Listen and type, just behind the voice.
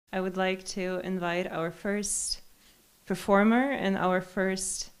I would like to invite our first performer and our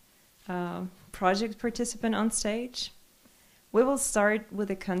first project participant on stage. We will start with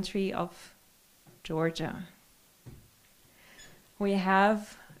the country of Georgia. We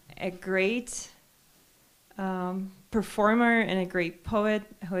have a great performer and a great poet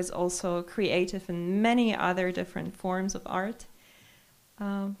who is also creative in many other different forms of art.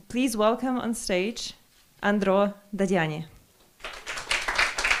 Please welcome on stage Andro Dadjani.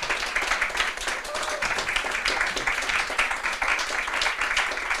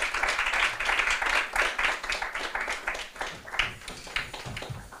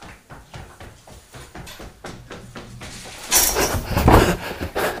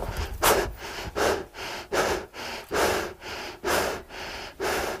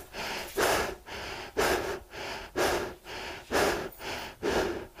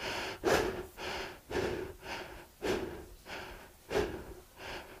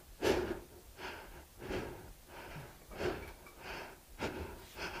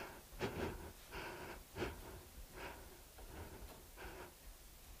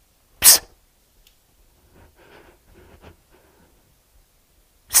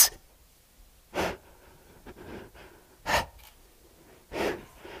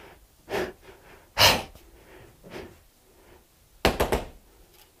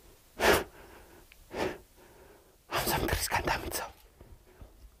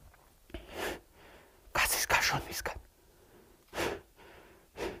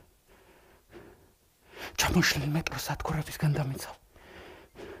 ჩამოშლილი მეტროს სადგურებისგან დამიცავ.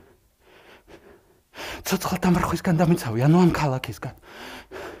 ცოცხალთა მრხვისგან დამიცავი, ანუ ამ ქალაქისგან.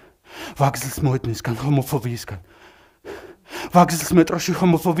 ვაგზლის მოედნისგან, ჰომოფობიისგან. ვაგზლის მეტროში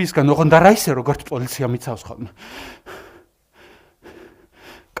ჰომოფობიისგან, ოღონდ არა ისე, როგორც პოლიცია მიცავს ხოლმე.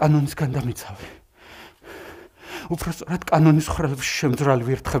 კანონისგან დამიცავი. უпроსტად კანონის ხრელებში შემძრალი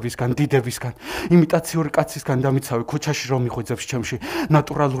ვირთხებისგან, დიდებისგან, იმიტაციური კაცისგან დამიცავი, ქუჩაში რომ მიხვიძებს ჩემში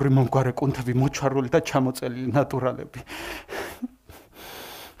ნატურალური მომგვარე კუნთები, მოჩვარული და ჩამოწელილი ნატურალები.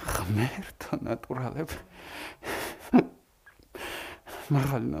 ღმერთო ნატურალები.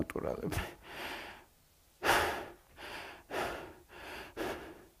 მაღალი ნატურალები.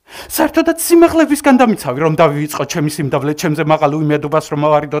 საერთოდაც სიმაღლებისგან დამიცავი, რომ დავივიწყო ჩემი სიმდაბლე, ჩემზე მაღალ უიმედობას რომ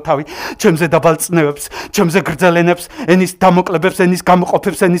ავარიდო თავი, ჩემზე დაბალ წნევებს, ჩემზე გრძელენებს, ენის დამოკლებებს, ენის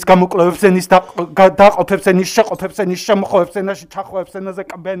გამოყოფებს, ენის გამოკლებებს, ენის დაყოფებს, ენის შეყოფებს, ენის შემოხვევებს, ენაში ჩახვევებს, ენაზე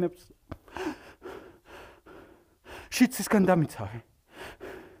კბენებს. შიცისგან დამიცავი.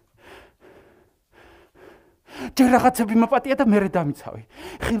 ჯერ რაღაცები მაპატია და მერე დამიცავი.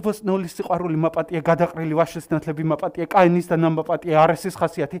 ხილბოსნეულის სიყვარული მაპატია, გადაყრილი ვაშლის ნათლები მაპატია, კაინის და ნამაპატია, არესის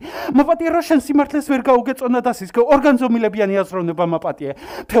ხასიათი. მაპატია რო შენ სიმართლეს ვერ გაუგეწონა და სისქო, ორგანზომილებიანი აზროვნება მაპატია,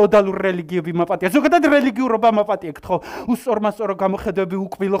 ფეოდალური რელიგიები მაპატია, ზოგადად რელიგიურობა მაპატია, გთხოვ, უსწორმასწორო გამოხედვები,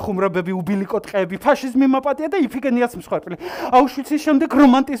 უკბილო ხუმრობები, უბილიკო ტყეები, ფაშიზმი მაპატია და იფიგენიას მსხვერპლი. აუშვიცის შემდეგ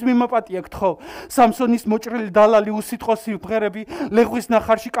რომანტიზმი მაპატია, გთხოვ, სამსონის მოჭრილი დალალი, უსიტყვო სიმღერები, ლეღვის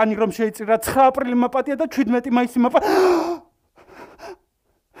ნახარში კანი რომ შეიწირა, 9 აპრილი მაპატია და 17 მაისი მაპატია.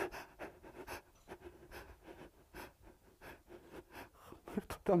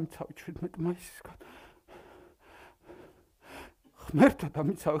 ღმერთო დამიცავი 17 მაისისგან. ღმერთო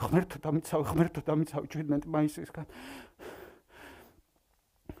დამიცავი 17 მაისისგან.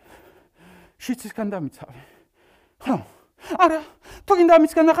 შიცისგან დამიცავი. ხო, არა, თუ გინდა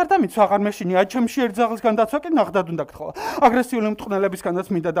ამისგან აღარ დამიცვა, აღარ მეშინია, ჩემში ერთძაღლისგან დაცვა კი ნახდად უნდა გთხოვა. აგრესიული მტყნელებისგანაც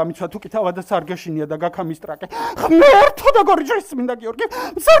მინდა დამიცვა, თუ კი თავადაც არ გეშინია და გაქამის ტრაკი. ღმერთო და გორიჯვრის წმინდა გიორგი,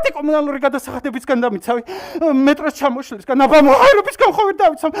 მზარდი კომუნალური გადასახადებისგან დამიცავი, მეტროს ჩამოშლისგან, აბამოღერებისგან ხო ვერ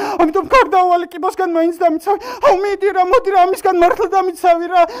დავიცავ, ამიტომ გარდაუვალი კიბოსგან მაინც დამიცავი. აუ მიდი რა, ამისგან მართლა დამიცავი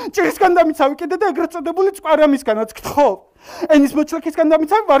რა, ჭირისგან დამიცავი კიდე და ეგრეთ წოდებული წყარამისგანაც გთხოვ. ენის მოჭრაკისგან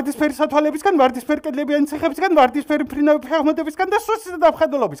დამიცავი, ვარდისფერი სათვალებისგან, ვარდისფერი კედლებიანი ციხებისგან, ვარდისფერი ფრინავი ფეხმოდებისგან და სუსის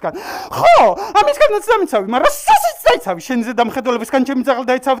დამხედველობისგან. ხო, ამისგანაც დამიცავი, მაგრამ სუსის დაიცავი, შენზე დამხედველობისგან, ჩემი ძაღლი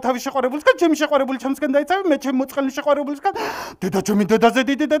დაიცავი თავის შეყვარებულისგან, ჩემი შეყვარებული ჩემსგან დაიცავი, მე ჩემი მოწყალე შეყვარებულისგან, დედა ჩემი დედაზე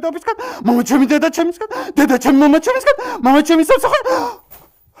დიდი დედობისგან, მამა ჩემი დედა ჩემისგან, დედა ჩემი მამა ჩემისგან, მამა ჩემი სამსახური.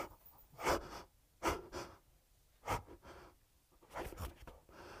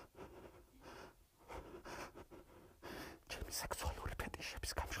 სექსუალური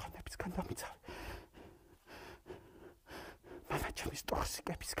ფეტიშების გამჟღავნებისგან დამიცავი. მამა ჩემის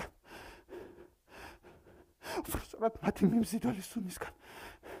ტორსიკებისგან. უბრალოდ მათი მიმზიდველი სუნისგან.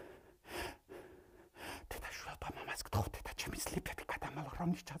 დედა შვილობა მამას გთხოვ, დედა ჩემის ლიფები გადამალ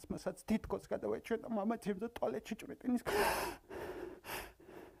რომის ჩაცმასაც თითქოს გადავაჩვენა მამა ჩემზე ტუალეტში ჭვრეტინისგან.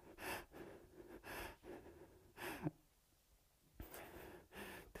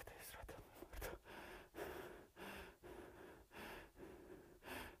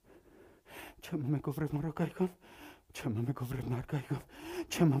 Չեմ մեկովրև մարոկայքան, չեմ մեկովրև մարգայքան,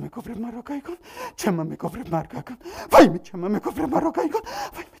 չեմ մեկովրև մարոկայքան, չեմ մեկովրև մարգայքան, վայ մի չեմ մեկովրև մարոկայքան,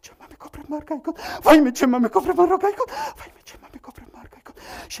 վայ մի չեմ մեկովրև մարգայքան, վայ մի չեմ մեկովրև մարոկայքան, վայ մի չեմ մեկովրև մարգայքան,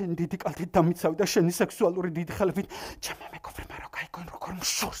 շեն դիդի կալթի դամիցավ դա շենի սեքսուալուրի դիդի խելվին, չեմ մեկովրև մարոկայքան, ռոկոր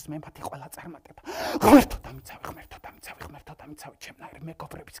մշուրս մեմ հատի խոլած արմատեպ, խմերթո դամիցավ, չեմ նայր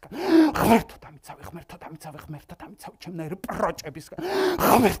մեկովրև իսկան, խմերթո դամիցավ, չեմ նայր պրոճեպ իսկան,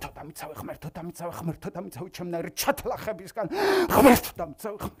 խմերթո դամիցավ, չեմ նայր չաթլախեպ իսկան, խմերթո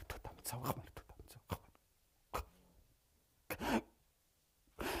դամիցավ,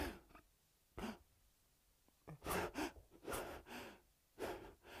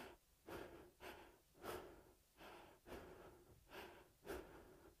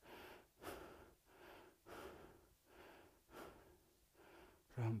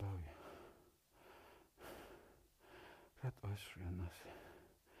 Ռամբավի, ռատ աշրյանաս,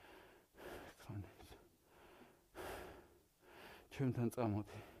 տանից, չեմ տանց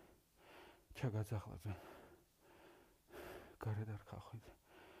ամոդի, չագացախլապ են, կարեդար կախույդ,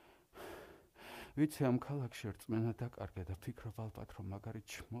 վիցի ամ կալակ շերց մենադակ արգեդա պիկրովալ պատրոմագարի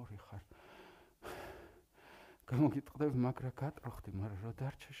չմորի խար, գամոգի տղդև մագրակատ ռոխտի մարը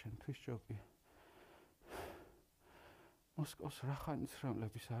ռոդար չշեն թույս ճոպի, Մոսկոս ռախանից ռամ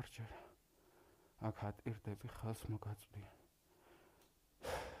լեպիս արջեր, ակհատ իրդեպի խալս մոգացուդի,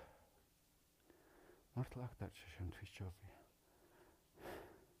 մարդլակ դար չշեմ թույս ճոպի,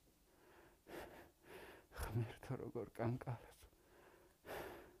 խմեր թորոգոր կանկալեպ,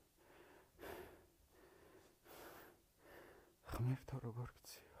 խմեր թորոգոր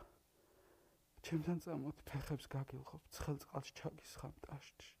գցիվա, չեմ տանց ամոտ պեխեբս գագիլխով ծխել ծղալչ չագիս խամ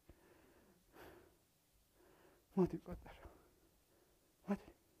տաշչ, Մոդի պատար,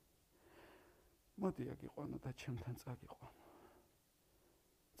 մոդի ագի ყვանո դա չեմ տանց ագի ყვանո,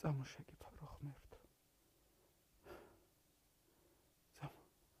 ծամուշ ագի պարող մերդ, ծամ,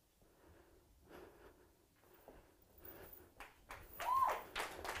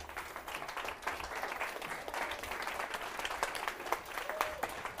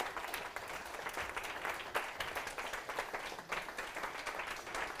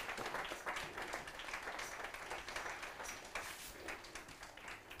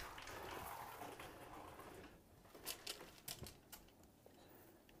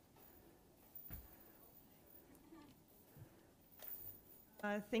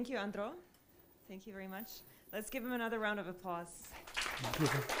 Thank you, Andro. Thank you very much. Let's give him another round of applause.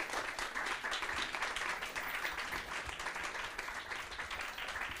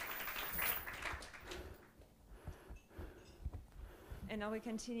 And now we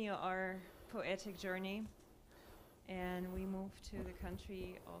continue our poetic journey, and we move to the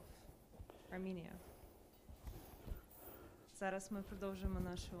country of Armenia. Зараз ми продовжимо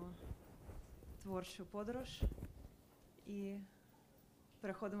нашу творчу подорож і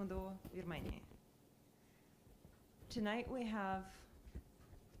переходимо до Вірменії. Tonight we have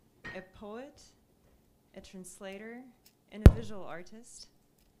a poet, a translator, and a visual artist.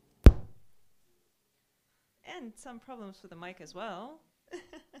 And some problems with the mic as well.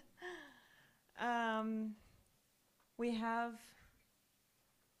 We have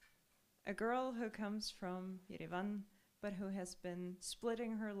a girl who comes from Yerevan, but who has been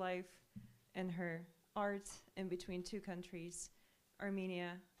splitting her life and her art in between two countries,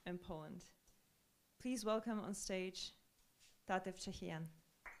 Armenia and Poland. Please welcome on stage Tatev Chechian.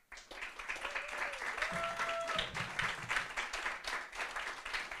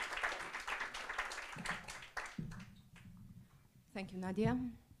 Thank you, Nadia.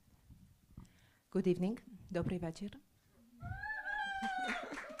 Good evening. Добрий вечір.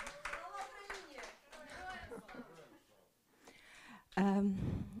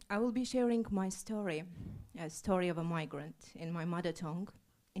 I will be sharing my story, a story of a migrant in my mother tongue,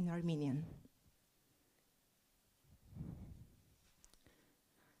 in Armenian.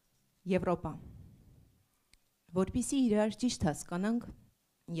 Եվրոպա։ Որպեսզի իրար ճիշտ հասկանանք,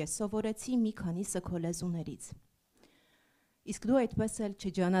 ես սովորեցի մի քանիսը քո լեզուներից։ Իսկ դու այդպես էլ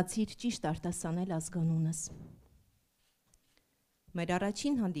չջանացիր ճիշտ արտասանել ազգանունս։ Մեր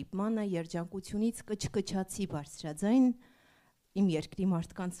առաջին հանդիպմանը երջանկությունից կչկչացի բարձրաձայն իմ երկրի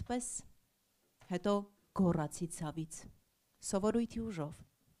մարդկանց պես, հետո գոռացի ցավից, սովորույթի ուժով։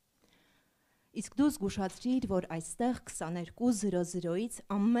 Իսկ դու զգուշացրիր, որ այստեղ 22:00-ից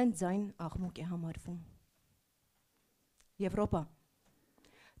ամեն ձայն աղմուկ է համարվում։ Եվրոպա,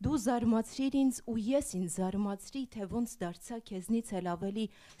 դու զարմացրիր ինձ ու ես ինձ զարմացրի, թե ոնց դարձա քեզնից էլ ավելի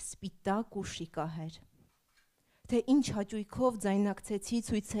սպիտակ ու շիկահեր։ Թե ինչ հաճույքով ձայնակցեցի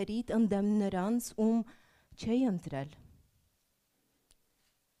ցույցերիդ ընդդեմ նրանց, ում չէի ընտրել։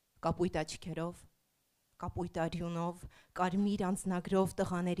 կապույտ աչքերով, կապույտ արյունով, կարմիր անձնագրով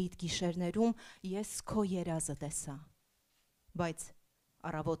տղաներիդ գիշերներում ես քո երազը տեսա, բայց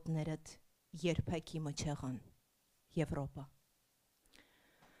առավոտներդ երբեք իմը չեղան, Եվրոպա։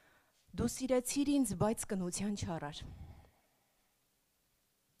 Դու սիրեցիր ինձ, բայց կնության չարար,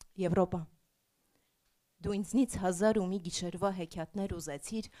 Եվրոպա։ Դու ինձնից 1001 գիշերվա հեքիաթներ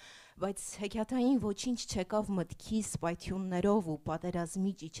ուզեցիր, բայց հեքիաթային ոչինչ չեկավ մտքիս պայթյուններով ու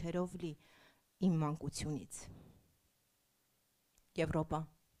պատերազմի ճիչերով լի իմ մանկությունից։ Եվրոպա,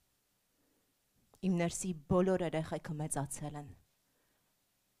 իմ ներսի բոլոր երեխեքը մեծացել են,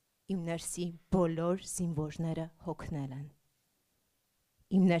 իմ ներսի բոլոր զինվորները հոգնել են,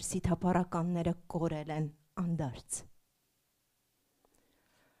 իմ ներսի թափառականները կորել են անդարձ։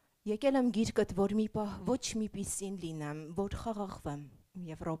 Եկել եմ գիրկդ, որ մի պահ ոչ մի պիսին լինեմ, որ խաղաղվեմ,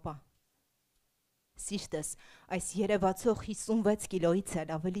 Եվրոպա։ Սիրտս այս երևացող 56 կիլոից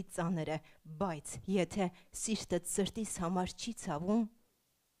էլ ավելի ծանր է, բայց եթե սիրտդ սրտիս համար չի ցավում,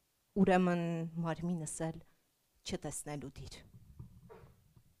 ուրեմն մարմինս էլ չտեսնելու դիր։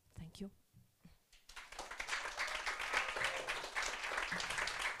 Thank you.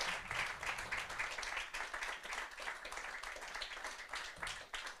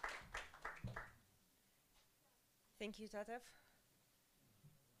 Thank you, Tatev.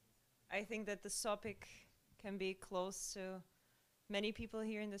 I think that this topic can be close to many people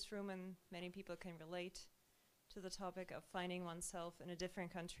here in this room, and many people can relate to the topic of finding oneself in a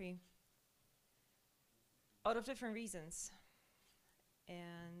different country out of different reasons.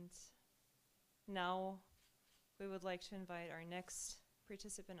 And now we would like to invite our next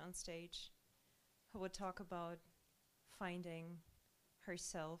participant on stage who would talk about finding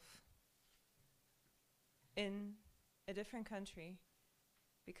herself in a different country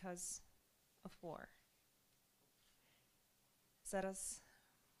because of war. Зараз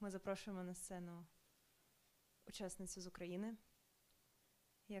ми запрошуємо на сцену учасницю з України,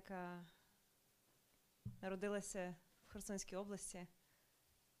 яка народилася в Херсонській області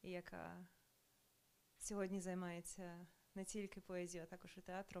і яка сьогодні займається не тільки поезією, а також і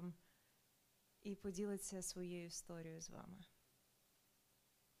театром, і поділиться своєю історією з вами.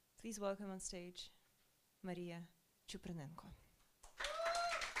 Please welcome on stage Марія Чуприненко.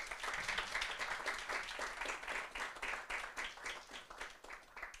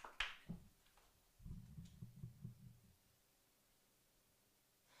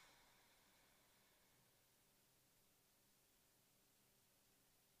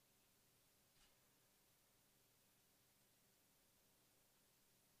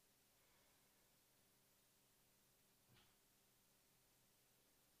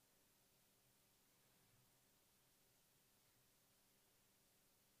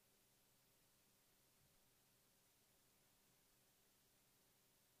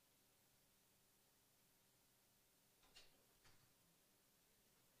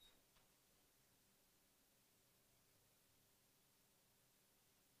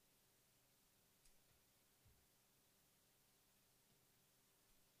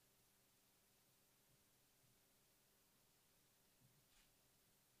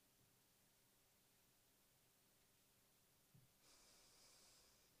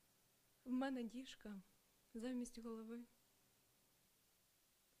 В мене діжка замість голови,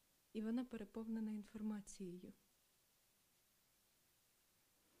 і вона переповнена інформацією.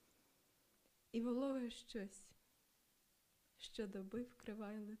 І вологе щось, щодоби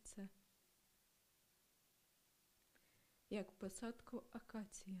вкриває лице, як посадку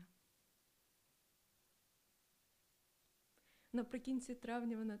акація. Наприкінці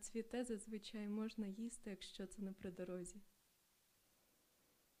травня вона цвіте, зазвичай можна їсти, якщо це не при дорозі.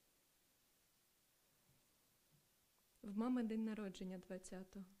 В мами день народження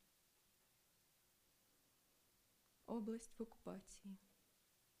 20-го. Область в окупації.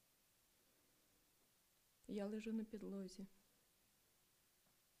 Я лежу на підлозі.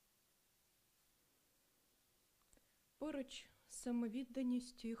 Поруч з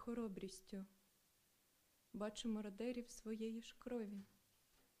самовідданістю і хоробрістю бачу мародерів своєї ж крові.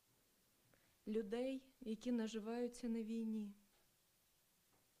 Людей, які наживаються на війні.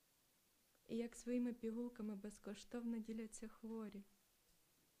 І як своїми пігулками безкоштовно діляться хворі.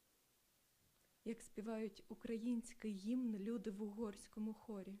 Як співають український гімн люди в угорському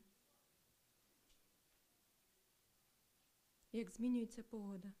хорі. Як змінюється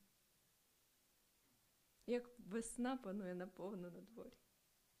погода. Як весна панує наповну на дворі.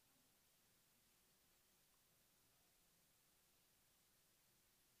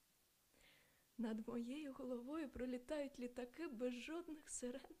 Над моєю головою пролітають літаки без жодних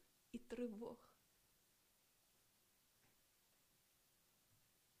сирен і тривог.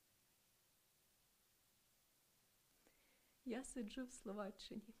 Я сиджу в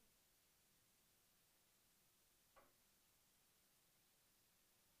Словаччині.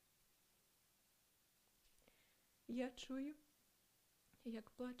 Я чую, як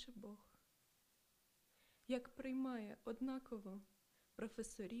плаче Бог, як приймає однаково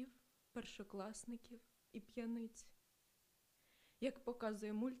професорів, першокласників і п'яниць, як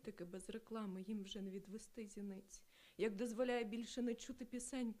показує мультики без реклами, їм вже не відвести зіниць, як дозволяє більше не чути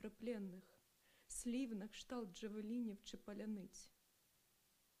пісень про пленних, слів на кшталт джавелінів чи паляниць.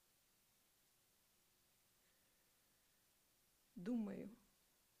 Думаю,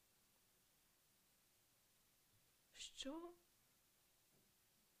 що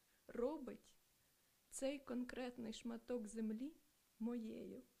робить цей конкретний шматок землі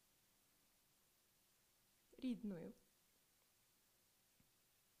моєю, рідною?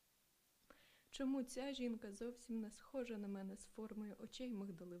 Чому ця жінка зовсім не схожа на мене з формою очей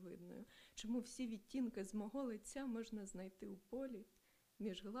мигдалевидною? Чому всі відтінки з мого лиця можна знайти у полі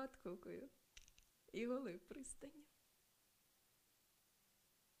між гладкою і голою пристані?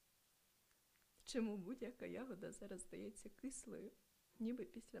 Чому будь-яка ягода зараз здається кислою, ніби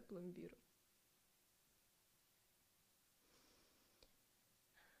після пломбіру?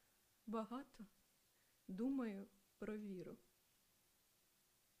 Багато думаю про віру.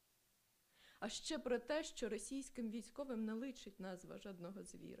 А ще про те, що російським військовим не личить назва жодного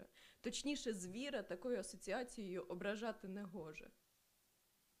звіра. Точніше, звіра такою асоціацією ображати не гоже.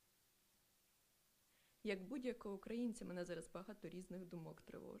 Як будь-якого українця, мене зараз багато різних думок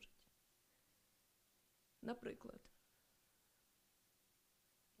тривожить. Наприклад,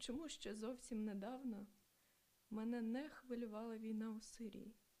 чому ще зовсім недавно мене не хвилювала війна у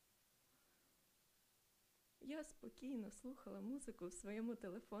Сирії? Я спокійно слухала музику в своєму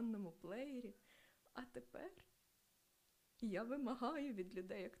телефонному плеєрі, а тепер я вимагаю від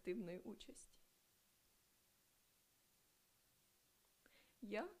людей активної участі.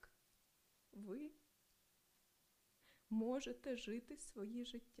 Як ви можете жити своє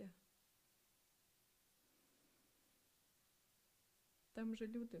життя? Там же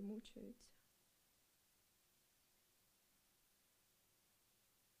люди мучаються.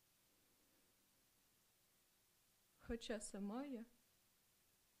 Хоча сама я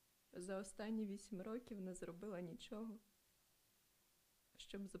за останні 8 років не зробила нічого,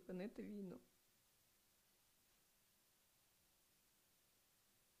 щоб зупинити війну.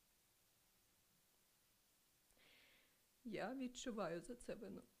 Я відчуваю за це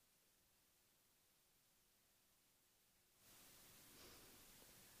вину.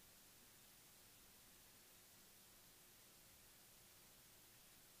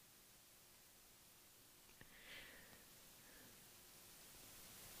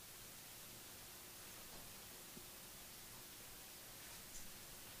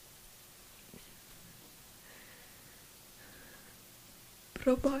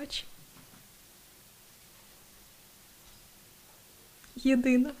 Пробач.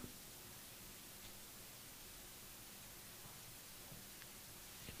 Єдина.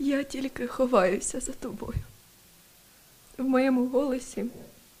 Я тільки ховаюся за тобою. В моєму голосі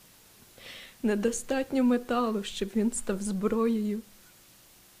недостатньо металу, щоб він став зброєю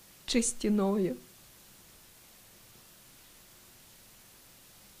чи стіною.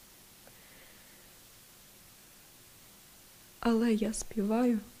 Але я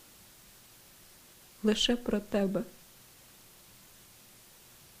співаю лише про тебе.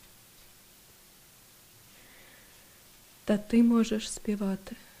 Та ти можеш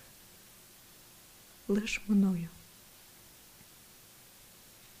співати лише мною.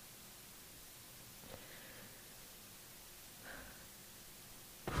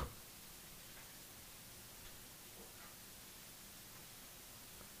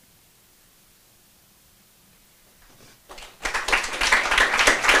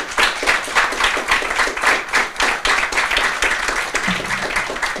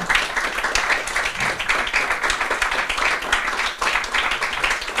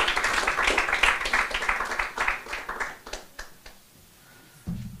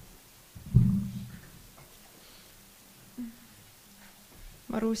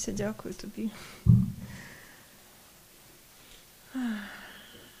 Маруся, дякую тобі.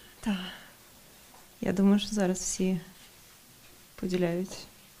 Так. Я думаю, що зараз всі поділяють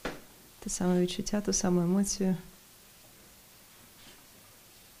те саме відчуття, ту саму емоцію.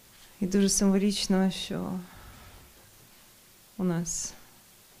 І дуже символічно, що у нас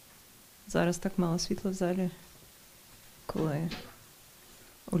зараз так мало світла в залі, коли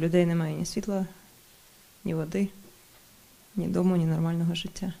у людей немає ні світла, ні води, ні дому, ні нормального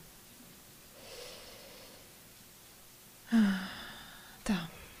життя. Так.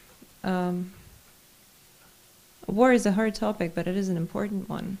 War is a hard topic, but it is an important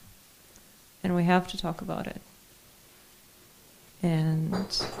one. And we have to talk about it. And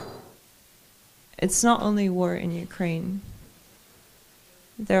it's not only war in Ukraine.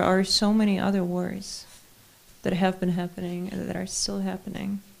 There are so many other wars that have been happening and that are still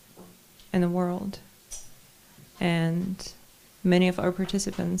happening in the world. And many of our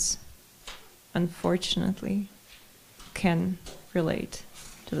participants, unfortunately, can relate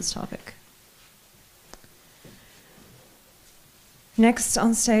to this topic. Next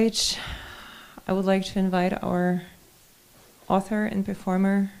on stage, I would like to invite our author and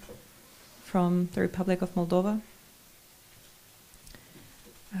performer from the Republic of Moldova,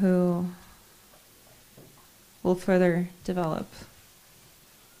 who will further develop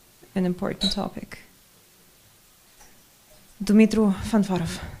an important topic. Dumitru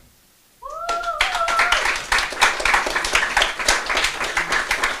Fanfarov.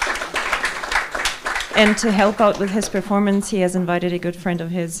 And to help out with his performance, he has invited a good friend of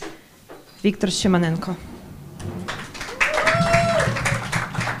his, Viktor Shimanenko.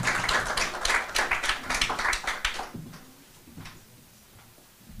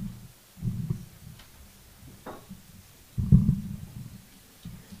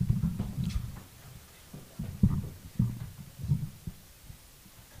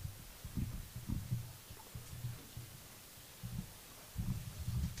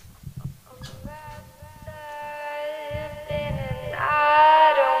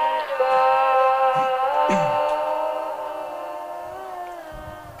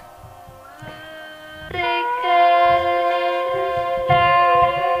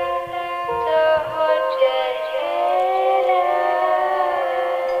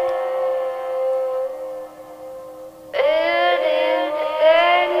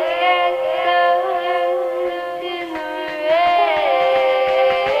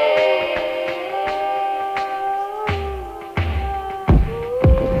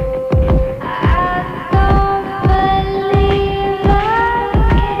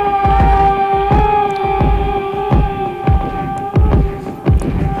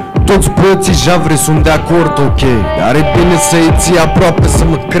 Toți poeții javre sunt de acord, ok. Dar e bine să îi ții aproape să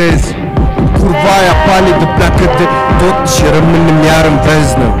mă crezi. Curva aia palidă pleacă de tot și rămânem iar în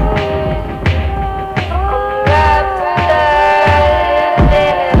veznă.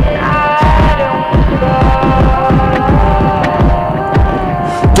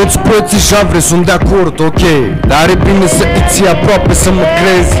 Toți poeții javre sunt de acord, ok. Dar e bine să îi ții aproape să mă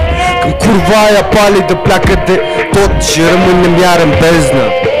crezi. Când curva aia palidă pleacă de tot și rămânem iar în beznă.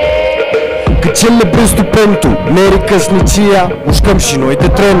 Cât celebrăm stupentul, meri căsnicia, mușcăm și noi de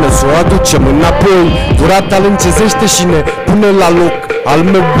trenă, s-o aducem înapoi. Durata îl încezește și ne pune la loc. Al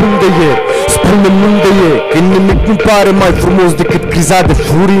meu unde e? Spune-mi unde e? Când nimic nu pare mai frumos decât criza de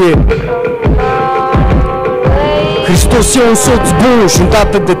furie. Hristos e un soț bun și un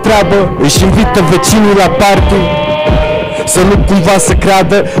tată de treabă, își invită vecinii la party. Să nu cumva să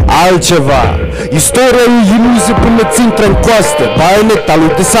creadă altceva. Istoria e iluzie până ți intră în coastă. Baioneta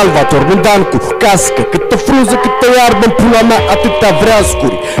lui de Salvator nu dan cu cască. Câtă frunză, câtă iarbă în pula mea, atâtea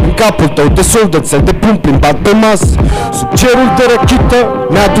vreascuri. În capul tău de soldățel de plumb plimbat pe masă. Sub cerul de răchită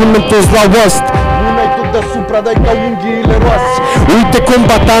ne adunăm toți la oast. Mâna-i tot deasupra, dai ca unghiile roase. Uite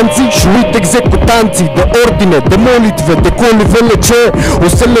combatanții și uite executanții de ordine, de molitve, de colivele ce o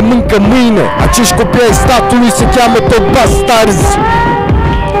să le mâncă mâine. Acești copii ai statului se cheamă tot bastarzi.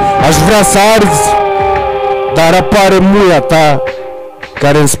 Aș vrea să arzi, dar apare muia ta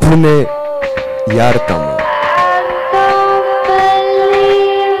care îmi spune iartă-mă.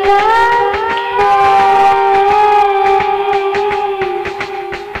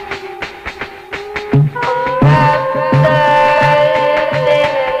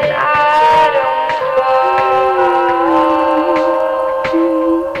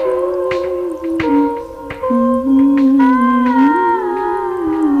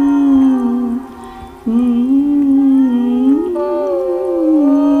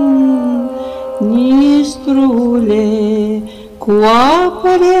 Cu apă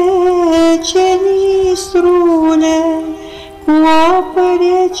rece, nistrule, cu apă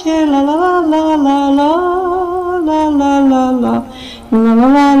rece, la la la la la la la la la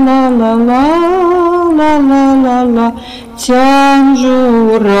la la la la la la la la. Ți-am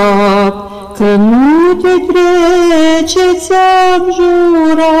jurat că nu te trece, ți-am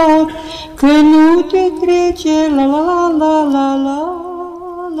jurat că nu te trece, la la la la la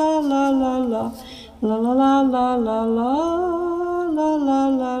la la la la. La la la la la la la la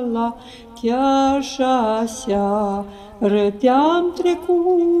la la. Chiar și-a seară te-am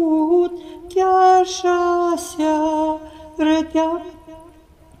trecut, chiar și-a seară te-am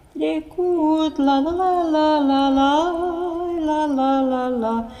trecut, la la la la la la, la la la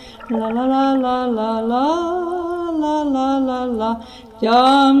la, la la la la la la, la la la la,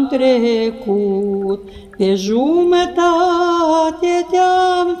 te-am trecut, pe jumătate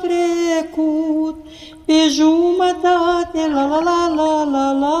te-am trecut, pe jumătate, la la la la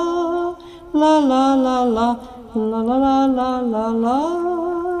la la, la la la la, la la la la la la,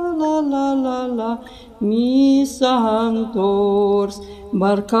 la la la la, mi s-a întors,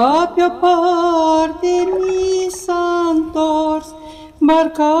 barca pe-o parte, mi s-a întors,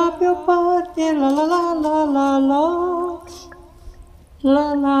 barca pe-o parte, la la la la la la,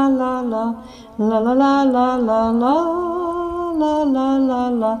 la la la la, la la la la la la, la la la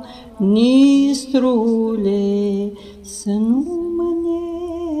la, Nistrule, să nu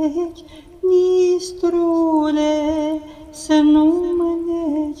măneci, Nistrule, să nu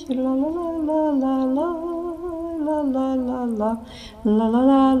măneci, la la la la la la, la la la la, la la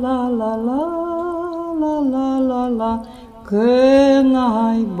la la la la, la la la la, că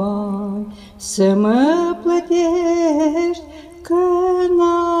n-ai bani să mă plătești, că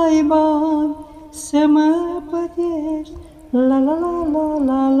n-ai bani să mă plătești, la la la la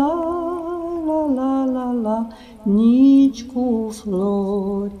la la, la la la la, nici cu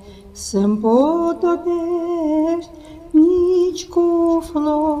flori să-mi podobești, nici cu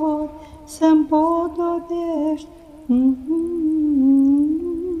flori să-mi podobești.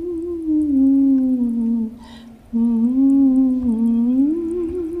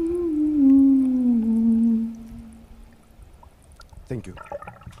 Thank you.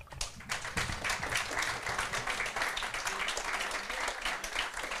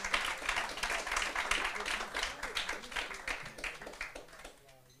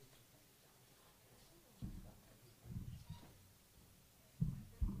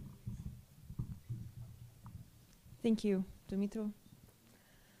 Thank you, Dumitru.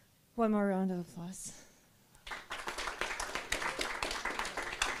 One more round of applause.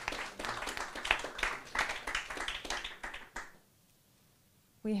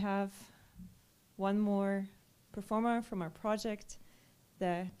 We have one more performer from our project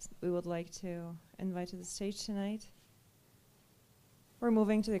that we would like to invite to the stage tonight. We're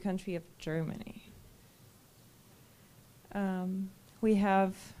moving to the country of Germany. We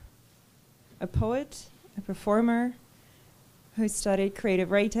have a poet, a performer who studied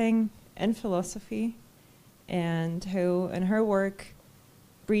creative writing and philosophy, and who in her work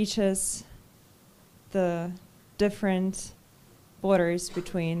breaches the different borders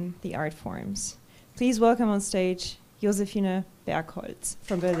between the art forms. Please welcome on stage Josefine Bergholz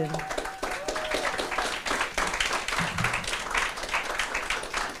from Berlin.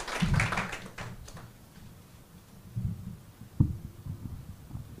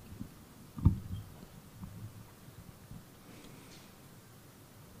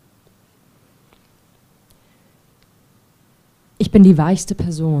 Ich bin die weichste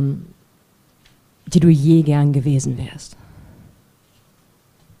Person, die du je gern gewesen wärst.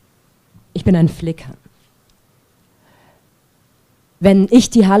 Ich bin ein Flickern. Wenn ich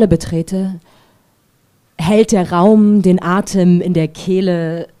die Halle betrete, hält der Raum den Atem in der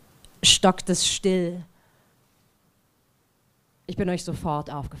Kehle, stockt es still. Ich bin euch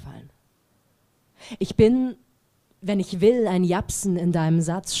sofort aufgefallen. Ich bin, wenn ich will, ein Japsen in deinem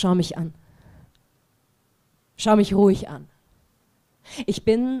Satz. Schau mich an. Schau mich ruhig an. Ich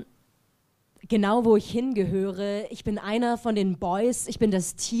bin genau, wo ich hingehöre. Ich bin einer von den Boys. Ich bin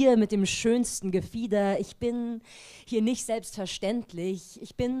das Tier mit dem schönsten Gefieder. Ich bin hier nicht selbstverständlich.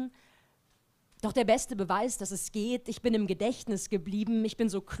 Ich bin doch der beste Beweis, dass es geht. Ich bin im Gedächtnis geblieben. Ich bin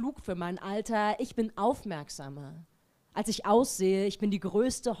so klug für mein Alter. Ich bin aufmerksamer, als ich aussehe. Ich bin die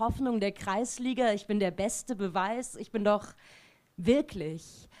größte Hoffnung der Kreisliga. Ich bin der beste Beweis. Ich bin doch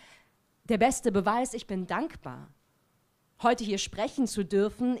wirklich der beste Beweis. Ich bin dankbar, heute hier sprechen zu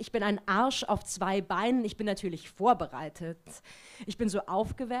dürfen. Ich bin ein Arsch auf zwei Beinen. Ich bin natürlich vorbereitet. Ich bin so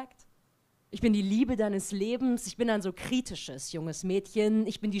aufgeweckt. Ich bin die Liebe deines Lebens. Ich bin ein so kritisches junges Mädchen.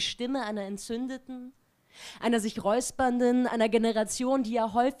 Ich bin die Stimme einer Entzündeten, einer sich Räuspernden, einer Generation, die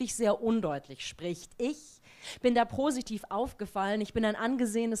ja häufig sehr undeutlich spricht. Ich bin da positiv aufgefallen. Ich bin ein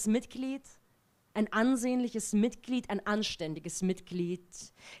angesehenes Mitglied, ein ansehnliches Mitglied, ein anständiges Mitglied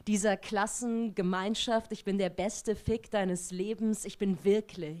dieser Klassengemeinschaft. Ich bin der beste Fick deines Lebens. Ich bin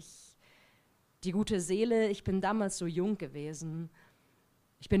wirklich die gute Seele. Ich bin damals so jung gewesen.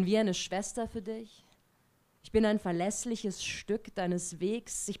 Ich bin wie eine Schwester für dich. Ich bin ein verlässliches Stück deines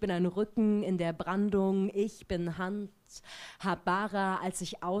Wegs. Ich bin ein Rücken in der Brandung. Ich bin Hand, habarer als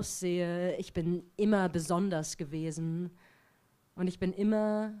ich aussehe. Ich bin immer besonders gewesen. Und ich bin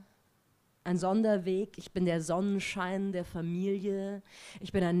immer ein Sonderweg, ich bin der Sonnenschein der Familie,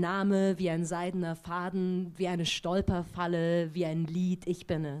 ich bin ein Name wie ein seidener Faden, wie eine Stolperfalle, wie ein Lied, ich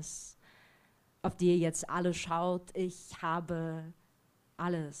bin es, auf die ihr jetzt alle schaut, ich habe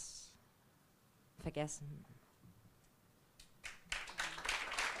alles vergessen.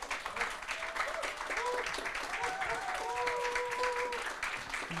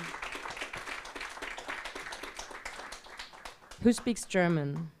 Who speaks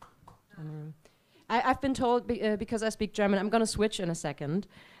German? I've been told, because I speak German, I'm going to switch in a second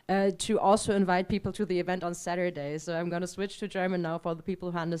to also invite people to the event on Saturday. So I'm going to switch to German now for the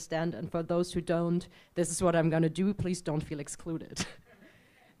people who understand, and for those who don't, this is what I'm going to do. Please don't feel excluded.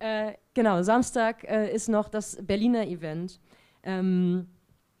 Genau, Samstag ist noch das Berliner Event.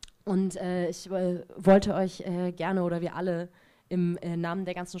 Und ich wollte euch gerne, oder wir alle, im Namen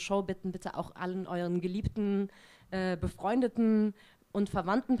der ganzen Show bitten, bitte auch allen euren geliebten, befreundeten und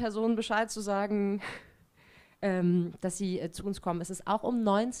verwandten Personen Bescheid zu sagen, dass sie zu uns kommen. Es ist auch um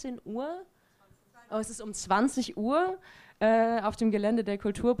 19 Uhr, oh, es ist um 20 Uhr auf dem Gelände der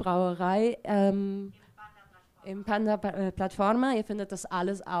Kulturbrauerei im PANDA platforma. Ihr findet das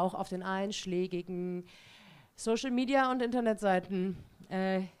alles auch auf den einschlägigen Social Media und Internetseiten.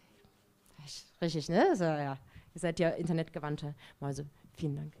 Richtig, ne? So, ja. Ihr seid ja internetgewandte Mäuse.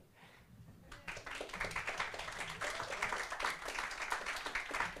 Vielen Dank.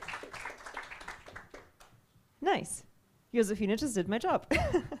 Nice. Josefina just did my job.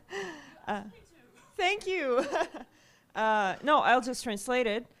 Thank you. No, I'll just translate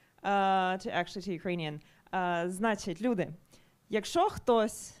it to Ukrainian. Значить, люди, якщо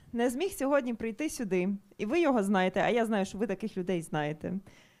хтось не зміг сьогодні прийти сюди, і ви його знаєте, а я знаю, що ви таких людей знаєте,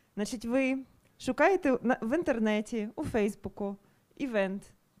 значить, ви шукаєте в інтернеті, у Фейсбуку,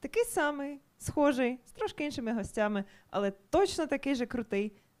 івент, такий самий, схожий, з трошки іншими гостями, але точно такий же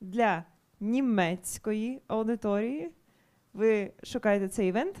крутий для німецької аудиторії. Ви шукаєте цей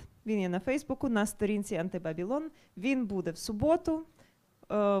івент, він є на Фейсбуку, на сторінці AntiBabylon. Він буде в суботу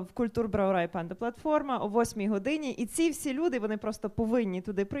в культурбрауерei PANDA платформа о 8 годині. І ці всі люди, вони просто повинні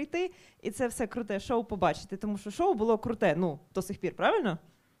туди прийти і це все круте шоу побачити. Тому що шоу було круте, ну, до сих пір, правильно?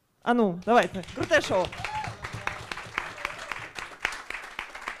 А ну, давайте, круте шоу.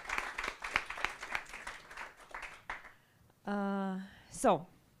 So,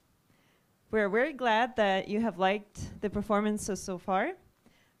 we're very glad that you have liked the performances so far,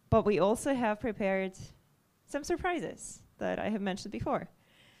 but we also have prepared some surprises that I have mentioned before.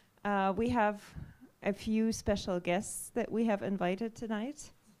 We have a few special guests that we have invited tonight,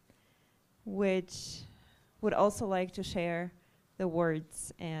 which would also like to share the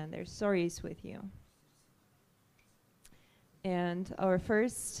words and their stories with you. And our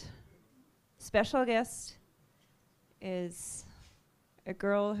first special guest is a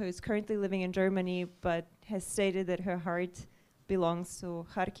girl who is currently living in Germany but has stated that her heart belongs to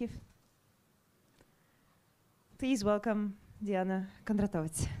Kharkiv. Please welcome Diana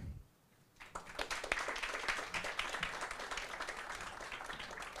Kondratovets.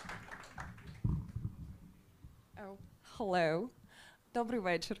 Oh, hello. Добрий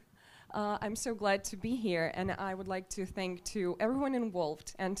вечір. I'm so glad to be here, and I would like to thank to everyone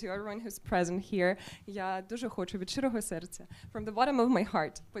involved and to everyone who's present here. Я дуже хочу від щирого серця, from the bottom of my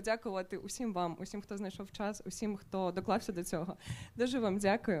heart, подякувати усім вам, усім, хто знайшов час, усім, хто доклався до цього. Дуже вам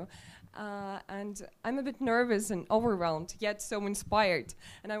дякую. And I'm a bit nervous and overwhelmed, yet so inspired.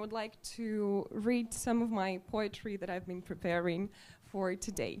 And I would like to read some of my poetry that I've been preparing for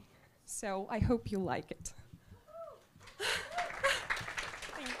today. So I hope you like it.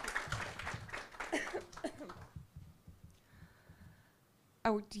 I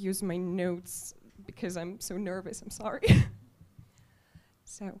would use my notes because I'm so nervous, I'm sorry.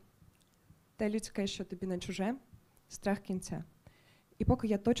 So, те людське, що тобі не чуже, страх кінця. І поки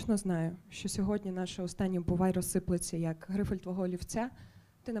я точно знаю, що сьогодні наше останнє бувай розсиплеться, як грифель твого олівця,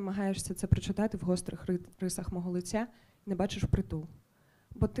 ти намагаєшся це прочитати в гострих рисах мого лиця і не бачиш впритул.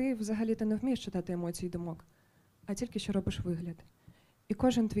 Бо ти взагалі-то не вмієш читати емоцій і думок, а тільки що робиш вигляд. І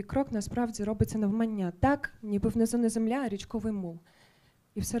кожен твій крок насправді робиться навмання, так, ніби внизу не земля, а річковий мул.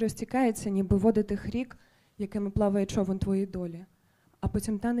 І все розтікається, ніби води тих рік, якими плаває човен твоєї долі, а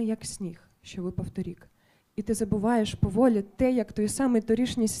потім тане, як сніг, що випав торік. І ти забуваєш поволі те, як той самий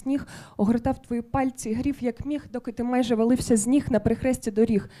торішній сніг огортав твої пальці і грів, як міг, доки ти майже валився з ніг на перехресті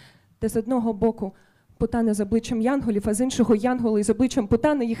доріг, де з одного боку путани з обличчям янголів, а з іншого янголи з обличчям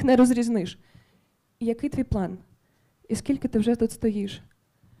путани, їх не розрізниш. І який твій план? І скільки ти вже тут стоїш?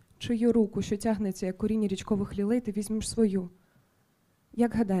 Чию руку, що тягнеться, як коріння річкових лілей, ти візьмеш свою?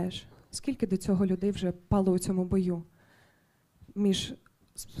 Як гадаєш, скільки до цього людей вже пало у цьому бою? Між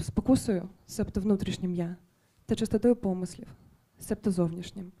спокусою, себто внутрішнім я, та чистотою помислів, себто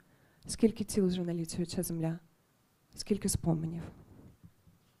зовнішнім. Скільки тіл вже наліцює ця земля, скільки споменів.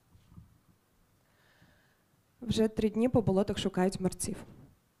 Вже 3 дні по болотах шукають мерців.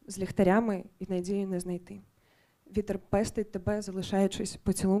 З ліхтарями і надією не знайти. Вітер пестить тебе, залишаючись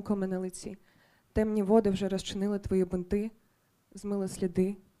поцілунками на лиці. Темні води вже розчинили твої бунти, змили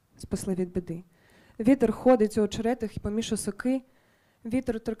сліди, спасли від біди. Вітер ходить у очеретах і поміж соки.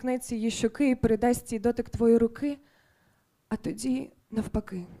 Вітер торкнеться її щоки і передасть їй дотик твоєї руки. А тоді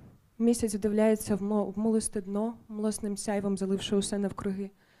навпаки. Місяць вдивляється в мулисте дно, млосним сяйвом заливши усе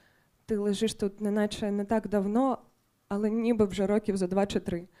навкруги. Ти лежиш тут неначе не так давно, але ніби вже років за 2 чи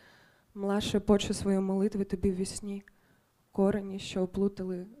 3. Мла шепоче свої молитви тобі ввісні. Корені, що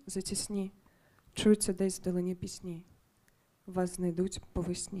оплутали затісні, чуються десь вдалині пісні. Вас знайдуть по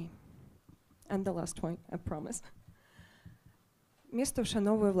весні. And the last point, I promise. Місто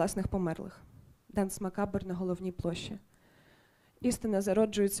вшановує власних померлих. Данс макабр на головній площі. Істина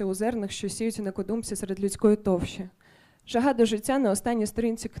зароджується у зернах, що сіються на кодумці серед людської товщі. Жага до життя на останній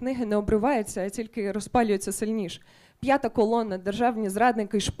сторінці книги не обривається, а тільки розпалюється сильніш. 5-та колона, державні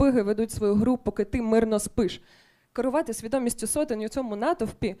зрадники й шпиги ведуть свою гру, поки ти мирно спиш. Керувати свідомістю сотень у цьому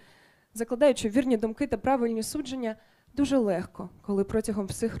натовпі, закладаючи вірні думки та правильні судження, дуже легко, коли протягом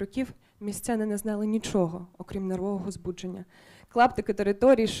всіх років містяни не знали нічого, окрім нервового збудження. Клаптики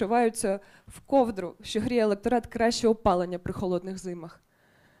території зшиваються в ковдру, що гріє електорат краще опалення при холодних зимах.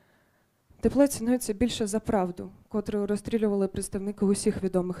 Тепло цінується більше за правду, котру розстрілювали представники усіх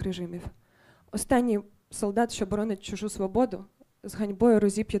відомих режимів. Останній солдат, що боронить чужу свободу, з ганьбою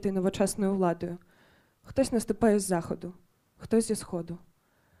розіп'ятий новочасною владою. Хтось наступає з заходу, хтось зі сходу.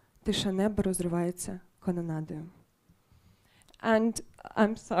 Тиша неба розривається канонадою. And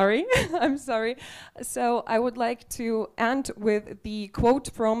I'm sorry. So I would like to end with the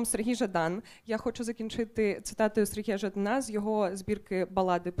quote from Сергій Жадан. Я хочу закінчити цитатою Сергія Жадана з його збірки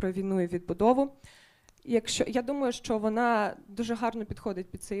балади про війну і відбудову. Я думаю, що вона дуже гарно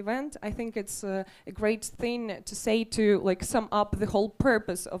підходить під цей івент. I think it's a great thing to say to like sum up the whole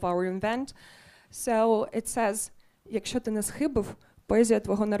purpose of our event. So it says, якщо ти не схибив, поезія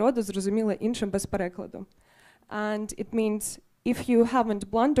твого народу зрозуміла іншим без перекладу. And it means if you haven't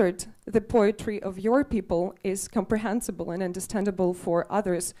blundered, the poetry of your people is comprehensible and understandable for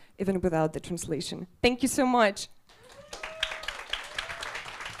others, even without the translation. Thank you so much.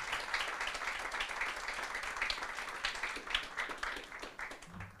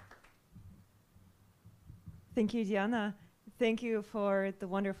 Thank you, Diana. Thank you for the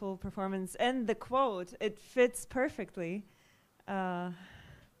wonderful performance and the quote. It fits perfectly.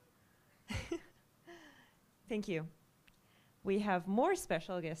 Thank you. We have more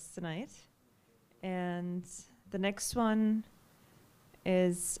special guests tonight. And the next one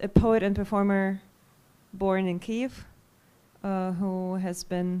is a poet and performer born in Kyiv, who has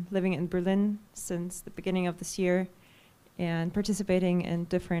been living in Berlin since the beginning of this year and participating in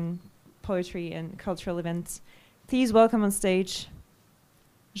different poetry and cultural events. Please welcome on stage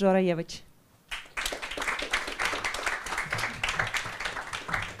Zhorayevich.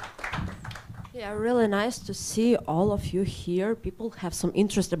 Yeah, really nice to see all of you here. People have some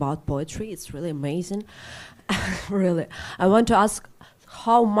interest about poetry. It's really amazing. Really. I want to ask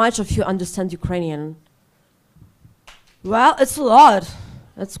how much of you understand Ukrainian? Well, it's a lot.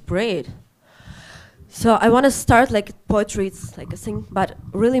 That's great. So I want to start like poetry, it's like a thing, but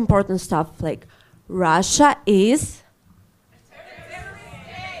really important stuff like Russia is...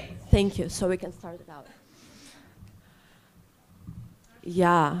 Thank you, so we can start it out.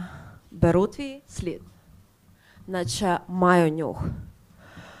 Я беру твій слід, наче маю нюх.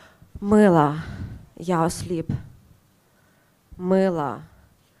 Мила, я осліп. Мила,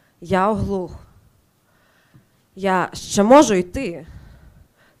 я оглух. Я ще можу йти.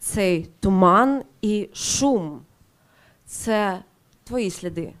 Цей туман і шум – це твої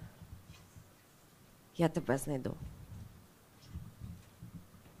сліди. Я тебе знайду.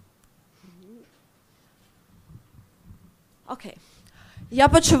 Окей. Я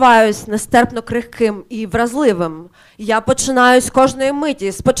почуваюсь нестерпно крихким і вразливим. Я починаю з кожної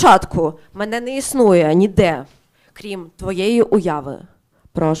миті спочатку. Мене не існує ніде, крім твоєї уяви.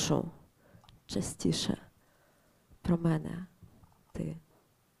 Прошу, частіше про мене ти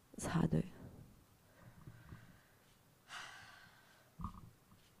згадуй.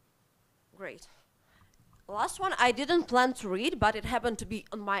 Great. Last one I didn't plan to read, but it happened to be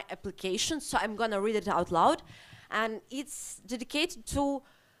on my application, so I'm gonna read it out loud. And it's dedicated to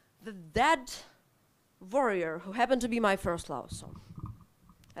the dead warrior who happened to be my first love. So,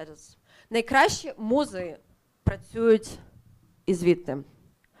 найкращі музи працюють і звідти.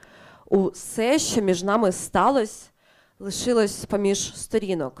 Усе, що між нами сталося, лишилось поміж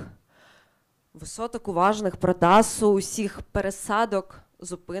сторінок. Висоток уважних про Дасу, усіх пересадок,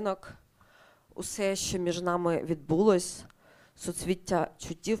 зупинок. Усе, що між нами відбулось, суцвіття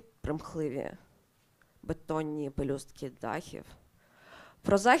чуттів примхливі, бетонні пелюстки дахів.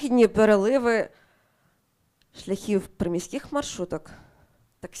 Про західні переливи шляхів приміських маршруток,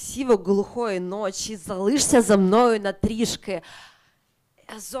 таксівок глухої ночі, залишся за мною на трішки.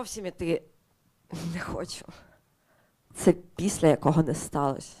 Я зовсім іти не хочу. Це після якого не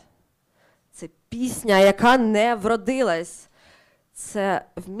сталося. Це пісня, яка не вродилась. Це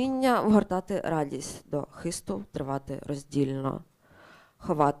вміння вгортати радість до хисту, тривати роздільно,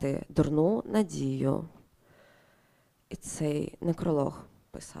 ховати дурну надію. І цей некролог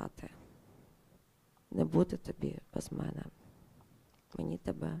писати. Не бути тобі без мене. Мені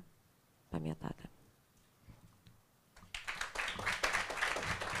тебе пам'ятати.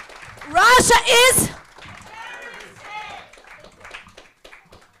 Russia is...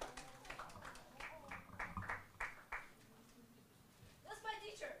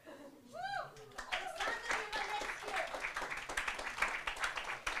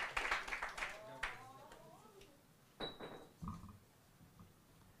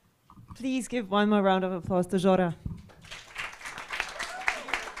 Please give one more round of applause to Jora.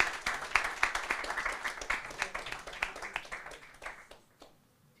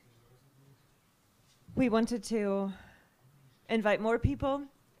 We wanted to invite more people,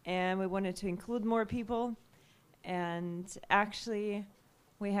 and we wanted to include more people. And actually,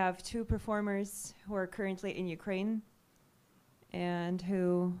 we have 2 performers who are currently in Ukraine and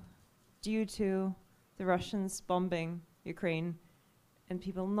who, due to the Russians bombing Ukraine and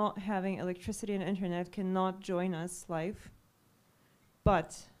people not having electricity and internet, cannot join us live. But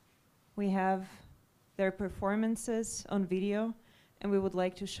we have their performances on video, and we would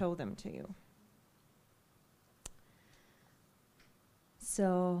like to show them to you.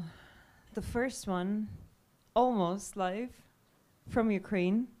 So the first one, almost live, from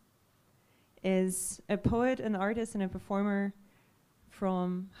Ukraine, is a poet, an artist, and a performer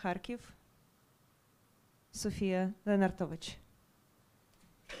from Kharkiv, Sofia Lenartovich.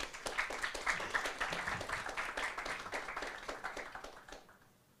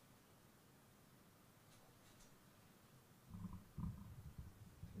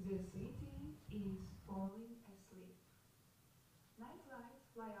 The city is falling asleep. Nightlights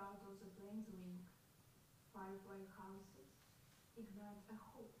fly out of the plane's wing. Firefly houses ignite a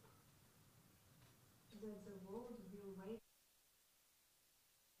hope that the world will wake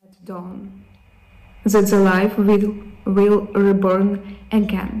at dawn, that the life will reborn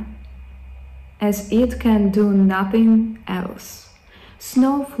again, as it can do nothing else.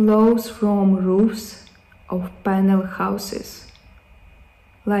 Snow flows from roofs of panel houses,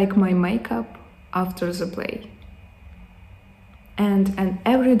 like my makeup after the play. And an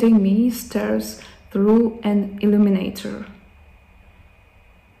everyday me stares through an illuminator.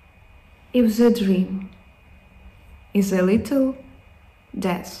 If the dream is a little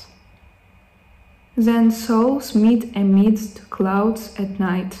death, then souls meet amidst clouds at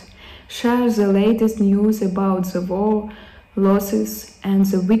night, share the latest news about the war, losses, and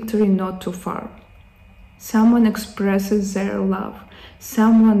the victory not too far. Someone expresses their love,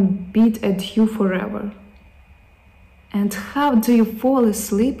 someone beat at you forever. And how do you fall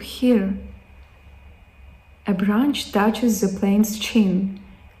asleep here? A branch touches the plane's chin,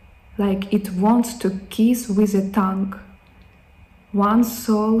 like it wants to kiss with a tongue. One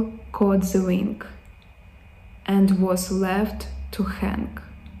soul caught the wing, and was left to hang.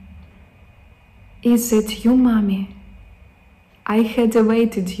 Is it you, mommy? I had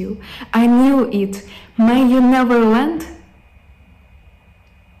awaited you. I knew it. May you never land?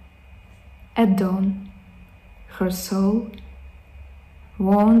 At dawn, her soul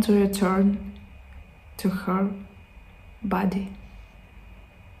won't return to her body.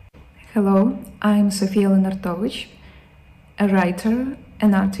 Hello, I'm Sofia Lenartovich, a writer,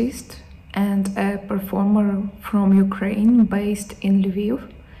 an artist, and a performer from Ukraine based in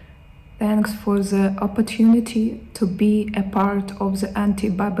Lviv. Thanks for the opportunity to be a part of the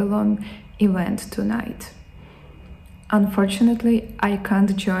AntiBabylon event tonight. Unfortunately, I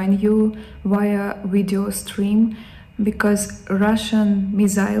can't join you via video stream because Russian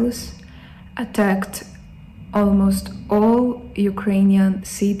missiles attacked almost all Ukrainian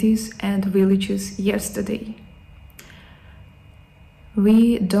cities and villages yesterday.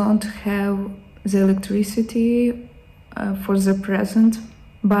 We don't have the electricity for the present,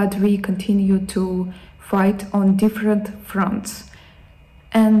 but we continue to fight on different fronts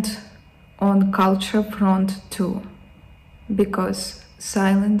and on culture front too, because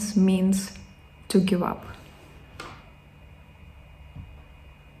silence means to give up.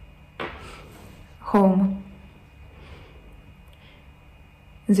 Home.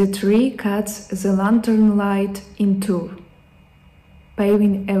 The tree cuts the lantern light in two,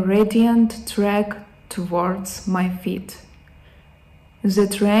 paving a radiant track towards my feet. The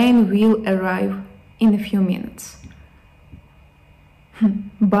train will arrive in a few minutes.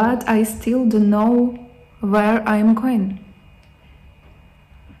 But I still don't know where I am going.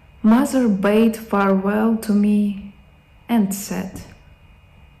 Mother bade farewell to me and said,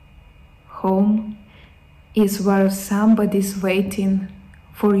 "Home is where somebody's waiting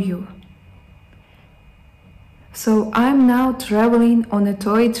for you." So I'm now traveling on a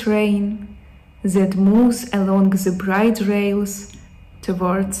toy train that moves along the bright rails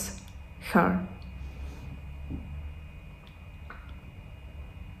towards her.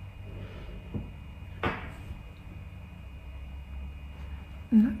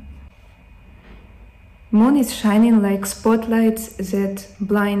 Moon is shining like spotlights that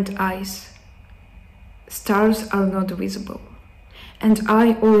blind eyes. Stars are not visible, and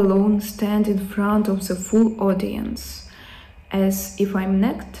I all alone stand in front of the full audience, as if I'm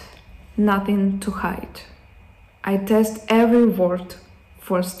naked, nothing to hide. I test every word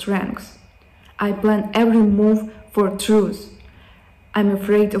for strength. I plan every move for truth. I'm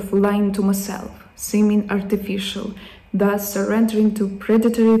afraid of lying to myself, seeming artificial, thus surrendering to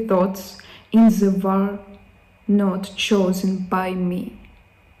predatory thoughts in the war not chosen by me,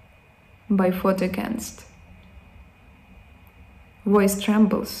 by fought against. Voice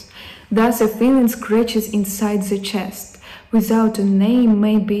trembles, thus a feeling scratches inside the chest, without a name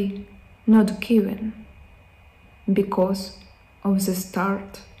maybe not given, because of the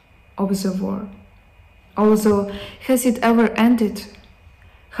start of the war. Although, has it ever ended?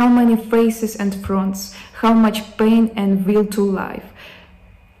 How many faces and fronts, how much pain and will to life,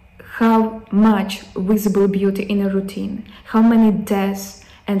 how much visible beauty in a routine, how many deaths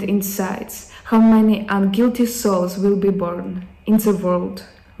and insights, how many unguilty souls will be born in the world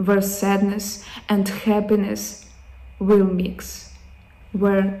where sadness and happiness will mix,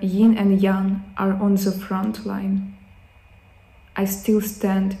 where yin and yang are on the front line. I still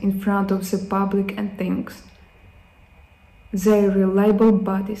stand in front of the public and think their reliable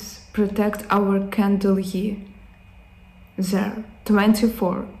bodies protect our candle year. There,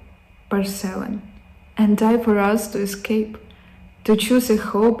 24/7, and die for us to escape, to choose a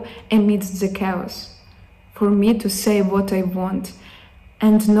hope amidst the chaos, for me to say what I want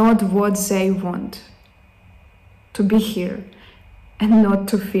and not what they want, to be here and not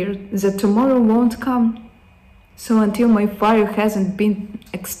to fear that tomorrow won't come. So until my fire hasn't been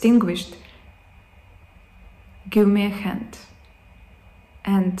extinguished, give me a hand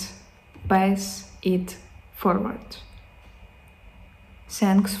and pass it forward.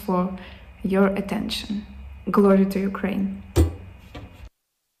 Thanks for your attention. Glory to Ukraine.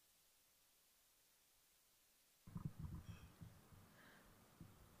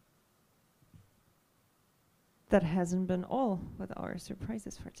 That hasn't been all with our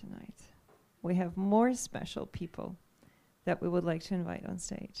surprises for tonight. We have more special people that we would like to invite on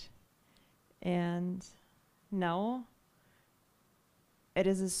stage. And now it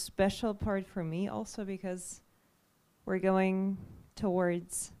is a special part for me also because we're going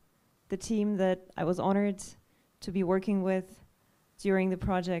towards the team that I was honored to be working with during the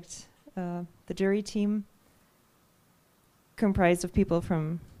project, the jury team, comprised of people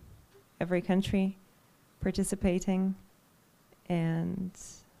from every country participating. And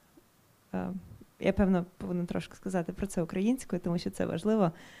я, певно, повинна трошки сказати про це українською, тому що це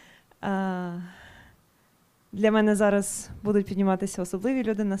важливо. Для мене зараз будуть підніматися особливі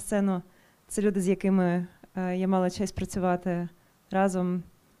люди на сцену. Це люди, з якими я мала честь працювати разом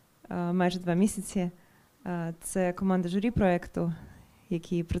майже 2 місяці. Це команда журі проєкту,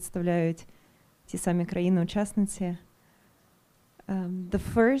 які представляють ті самі країни-учасниці. The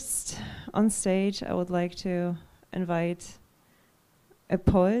first on stage, I would like to invite a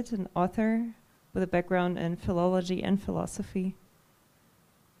poet, an author with a background in philology and philosophy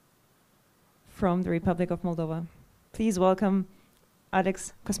from the Republic of Moldova. Please welcome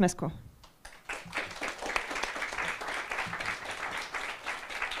Alex Cosmescu.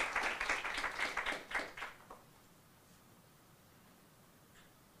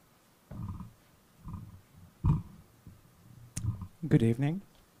 Good evening.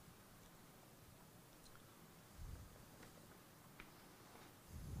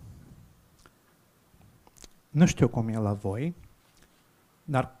 Nu știu cum e la voi,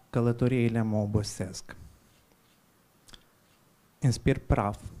 dar călătoriile mă obosesc. Inspir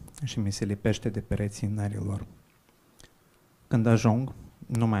praf și mi se lipește de pereții nărilor. Când ajung,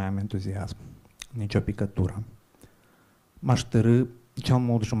 nu mai am entuziasm, nici o picătură. M-aș târî cel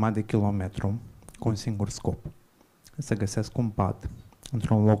mult jumătate de kilometru cu un singur scop. Să găsesc un pat,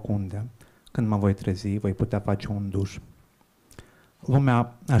 într-un loc unde, când mă voi trezi, voi putea face un duș.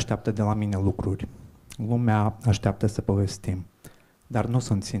 Lumea așteaptă de la mine lucruri. Lumea așteaptă să povestim. Dar nu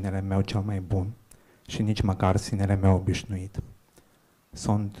sunt sinele meu cel mai bun și nici măcar sinele meu obișnuit.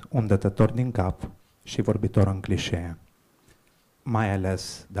 Sunt un dătător din cap și vorbitor în clișee. Mai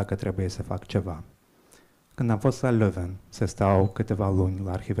ales dacă trebuie să fac ceva. Când am fost la Leuven să stau câteva luni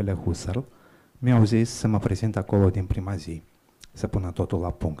la arhivele Husserl, mi-au zis să mă prezint acolo din prima zi, să pună totul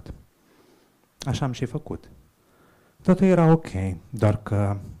la punct. Așa am și făcut. Totul era ok, doar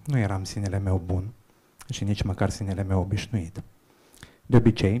că nu eram sinele meu bun și nici măcar sinele meu obișnuit. De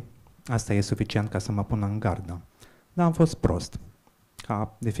obicei, asta e suficient ca să mă pună în gardă, dar am fost prost,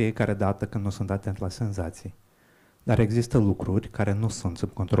 ca de fiecare dată când nu sunt atent la senzații. Dar există lucruri care nu sunt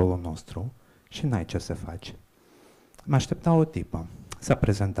sub controlul nostru și n-ai ce să faci. Mă aștepta o tipă. S-a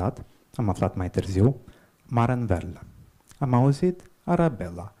prezentat, am aflat mai târziu, Marenverle. Am auzit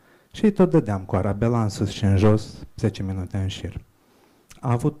Arabella și tot dădeam cu Arabella în sus și în jos 10 minute în șir.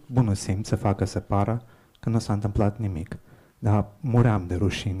 A avut bunul simț să facă să pară că nu s-a întâmplat nimic, dar muream de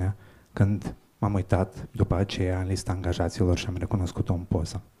rușine când m-am uitat după aceea în lista angajaților și am recunoscut-o în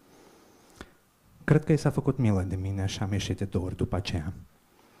poză. Cred că i s-a făcut milă de mine și am ieșit de 2 ori după aceea.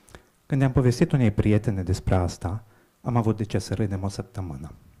 Când i-am povestit unei prietene despre asta, am avut de ce să râdem o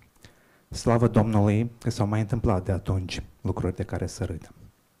săptămână. Slavă Domnului că s-au mai întâmplat de atunci lucruri de care să râdem.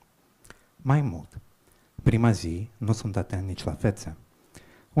 Mai mult, prima zi nu sunt atent nici la fețe.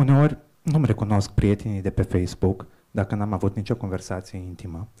 Uneori nu-mi recunosc prietenii de pe Facebook dacă n-am avut nicio conversație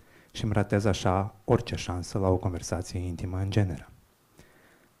intimă și îmi ratez așa orice șansă la o conversație intimă în genere.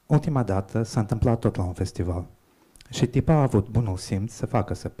 Ultima dată s-a întâmplat tot la un festival și tipa a avut bunul simț să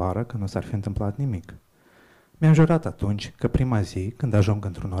facă să pară că nu s-ar fi întâmplat nimic. Mi-am jurat atunci că prima zi, când ajung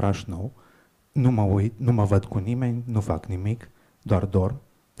într-un oraș nou, nu mă uit, nu mă văd cu nimeni, nu fac nimic, doar dorm,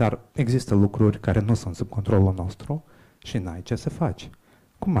 dar există lucruri care nu sunt sub controlul nostru și n-ai ce să faci.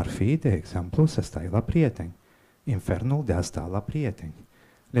 Cum ar fi, de exemplu, să stai la prieteni. Infernul de a sta la prieteni.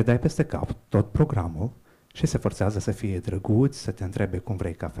 Le dai peste cap tot programul și se forțează să fie drăguți, să te întrebe cum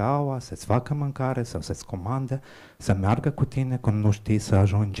vrei cafeaua, să-ți facă mâncare sau să-ți comande, să meargă cu tine când nu știi să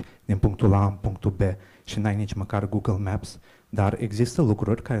ajungi din punctul A în punctul B și n-ai nici măcar Google Maps, dar există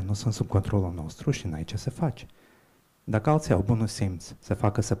lucruri care nu sunt sub controlul nostru și n-ai ce să faci. Dacă alții au bunul simț să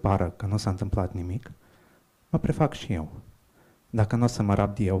facă să pară că nu s-a întâmplat nimic, mă prefac și eu. Dacă nu o să mă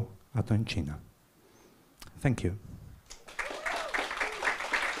rabd eu, atunci cine? Thank you.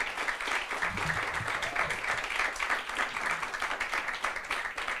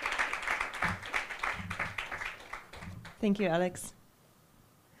 Thank you, Alex.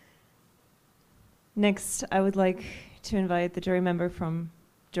 Next, I would like to invite the jury member from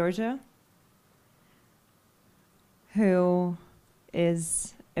Georgia, who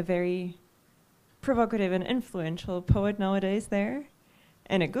is a very provocative and influential poet nowadays there,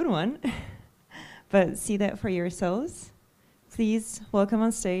 and a good one. But see that for yourselves. Please welcome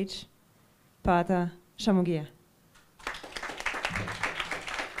on stage Pata Shamugia.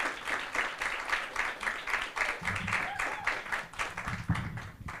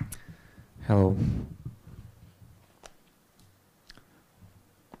 Hello.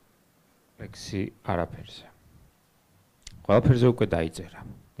 Lexi არაფერზე. ყველაფერზე უკვე დაიწერა.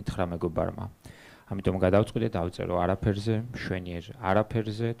 მითხრა მეგობარმა. ამიტომ გადავწყვიტე დავწერო არაფერზე, მშვენიერ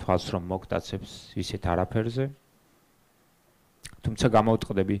არაფერზე, თვალს რომ მოგტაცებს ისეთ არაფერზე. თუმცა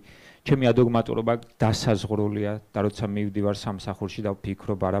გამოვტყდები, ჩემი ადოგმატურობა დასაზღვრულია და როცა მივდივარ სამსახურში და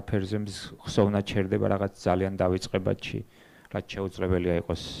ვფიქრობ არაფერზე, ხსოვნა ჩერდება რაღაც ძალიან დავიწყებადში, რაც შეუძლებელია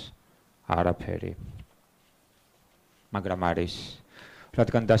იყოს არაფერი. მაგრამ არის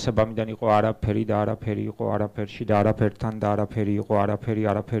რადგან დასაბამიდან იყო არაფერი და არაფერი იყო არაფერში და არაფერთან და არაფერი იყო არაფერი,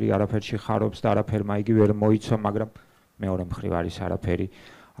 არაფერი არაფერში ხარობს და არაფერმა იგი ვერ მოიცვა, მაგრამ მეორე მხრივ არის არაფერი,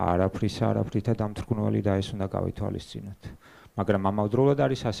 არაფრისა არაფრითა დამთრგუნველი და ეს უნდა გავითვალისწინოთ. მაგრამ ამავდროულად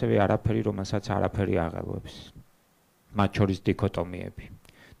არის ასევე არაფერი, რომელსაც არაფერი აღელვებს. მათ შორის დიქოტომიები.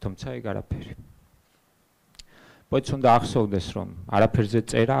 თუმცა ეგ არაფერი. პოეტს უნდა ახსოვდეს, რომ არაფერზე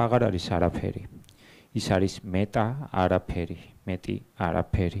წერა აღარ არის არაფერი. ის არის მეტა არაფერი, მეტი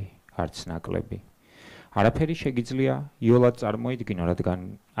არაფერი, არც ნაკლები. არაფერი შეგიძლია იოლად წარმოიდგინო, რადგან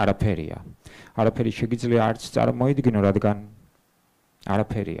არაფერია. არაფერი შეგიძლია არც წარმოიდგინო, რადგან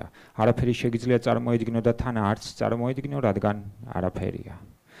არაფერია. არაფერი შეგიძლია წარმოიდგინო და თან არც წარმოიდგინო, რადგან არაფერია.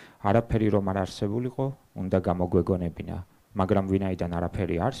 არაფერი რომ არ არსებულიყო, უნდა გამოგვეგონებინა, მაგრამ ვინაიდან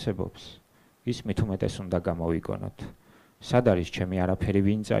არაფერი არსებობს, ის მით უმეტეს უნდა გამოვიგონოთ. სად არის ჩემი არაფერი,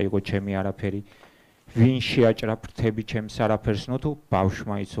 ვინ წაიღო ჩემი არაფერი, ვინ შეაჭრა ფრთები ჩემს არაფერს, ნუ თუ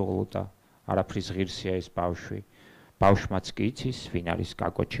ბავშვმა იცოღლუტა, არაფრის ღირსია ეს ბავშვი, ბავშვმაც კი იცის, ვინ არის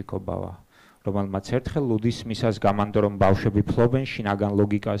კაკოჩიკობავა, რომელმაც ერთხელ ლუდის მისას გამანდო, რომ ბავშვები ფლობენ შინაგან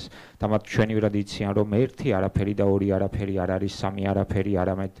ლოგიკას და მათ ჩვენივრად იციან, რომ ერთი არაფერი და ორი არაფერი არ არის სამი არაფერი,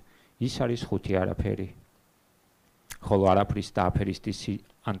 არამედ ის არის ხუთი არაფერი. ხოლო არაფრის და აფერისტის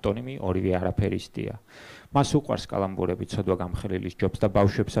ანტონიმი ორივე არაფერისტია. მას უყვარს კალამბურები, ცოდვა გამხელილის ჯობს და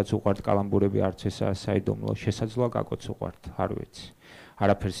ბავშვებსაც უყვართ კალამბურები, არც ესაა საიდუმლო, შესაძლოა გაკოც უყვართ, არ ვიცი.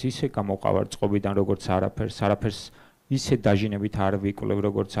 არაფერს ისე გამოყავარ წყობიდან, როგორც არაფერს, არაფერს ისე დაჟინებით არ ვიკვლევ,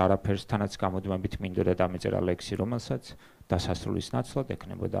 როგორც არაფერს, თანაც გამოდმებით მინდოდა დამეწერა ლექსი, რომელსაც დასასრულის ნაცვლად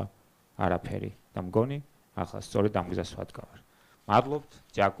ექნებოდა არაფერი. და მგონი, ახლა სწორედ ამ გზას ვადგავარ. მადლობთ,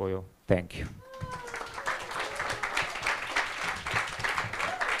 დякую, thank you.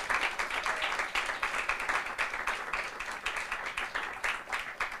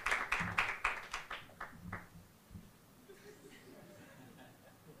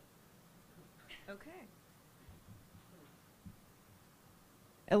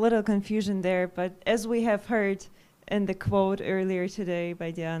 A little confusion there, but as we have heard in the quote earlier today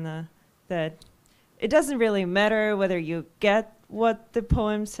by Diana, that it doesn't really matter whether you get what the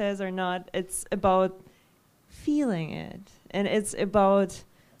poem says or not, it's about feeling it, and it's about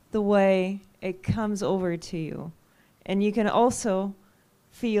the way it comes over to you. And you can also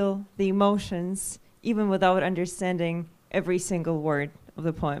feel the emotions even without understanding every single word of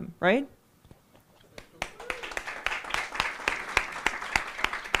the poem, right?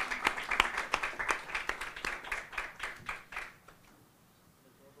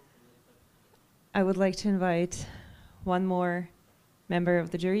 I would like to invite one more member of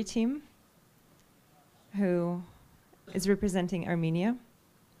the jury team who is representing Armenia.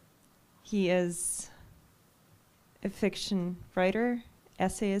 He is a fiction writer,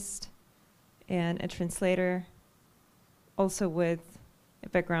 essayist, and a translator, also with a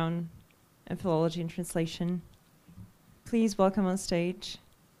background in philology and translation. Please welcome on stage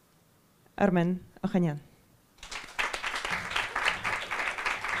Armen Okhanyan.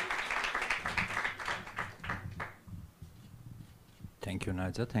 Thank you,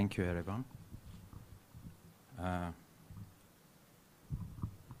 Nadia. Thank you, everyone.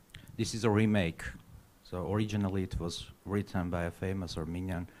 This is a remake. So originally it was written by a famous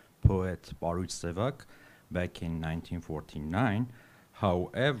Armenian poet, Berуть back in 1949.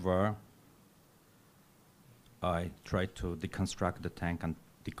 However, I tried to deconstruct the tank and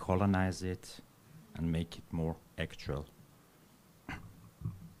decolonize it and make it more actual.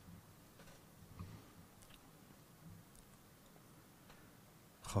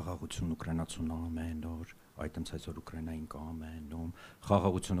 Խաղաղություն ուկրաինացուն ամեն օր, այդ եմ ցայսօր Ուկրաինային կամենում,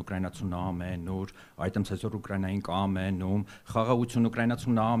 խաղաղություն ուկրաինացուն ամեն օր, այդ եմ ցայսօր Ուկրաինային կամենում, խաղաղություն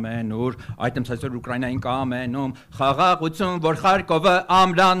ուկրաինացուն ամեն օր, այդ եմ ցայսօր Ուկրաինային կամենում, խաղաղություն, որ Խարկովը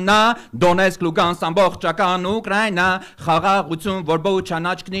ամրանա, Դոնեցկ, Լուգանսկ, ամբողջական Ուկրաինա, խաղաղություն, որ Բուչան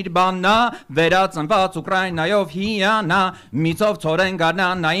աչքնիր բաննա, վերածնված Ուկրաինայով հիանա, միծով ծորեն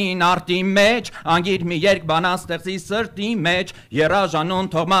գարնանային արտի մեջ, անգիր մի երկ բանաստեղծի սրտի մեջ,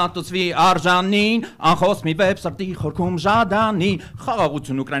 երաժանուն թողմատուցվի արժանին, անխոս մի վեպ սրտի խորքում ժադանի,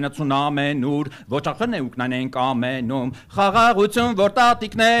 խաղաղություն ուկրաինացուն ամենուր, ոչ ախրն է ուկրաինային կամենում, խաղաղություն, որ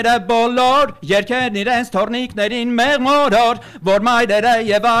տատիկները բոլոր, երկերն իրենց թորնիկներին մեղմորոր, որ մայրերը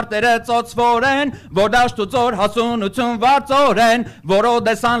եւ արտերը ծոցվոր են, որ դաշտ ու ծոր հասունություն վարձորեն, որ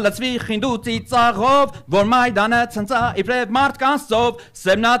Օդեսան լցվի խինդուցի ծաղով, որ Մայդանը ցնծա իբրև մարդկանց ծով,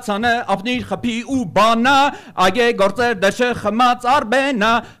 սերմնացանը ապնիր խփի ու բանա, այգե գործեր դաշը խմած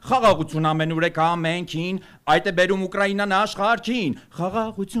արբենա, խաղաղություն ամենուր է կամենքին, այդ է բերում Ուկրաինան աշխարհին,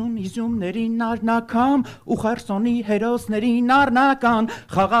 խաղաղություն իզյումներին արնակամ, ու Խերսոնի հերոսներին առնական,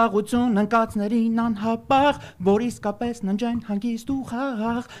 խաղաղություն ընկածներին անհապաղ, որ իսկապես ննջեն հանգիստ ու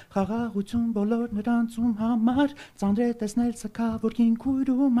խաղաղ, խաղաղություն բոլոր նրանցում համար, ծանր է տեսնել սքավորքին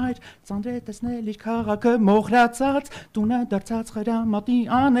քույր ու մայր, ծանր է տեսնել իր քաղաքը մոխրացած, տունը դարձած խրամատի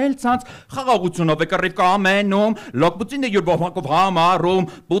անելցած, խաղաղությունով է կռիվ կամենում, լոկպուտինը յուր բողմակով համարում,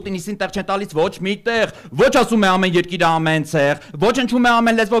 Պուտինիսին տեղ չեն տալիս ոչ մի տեղ, ոչ ասում է ամեն երկիր ամեն ցեղ, ոչ հնչում է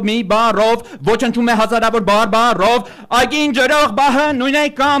ամեն լեզվով մի բառով, ոչ հնչում է հազարավոր բարբառով, այգին ջրող բահը նույն է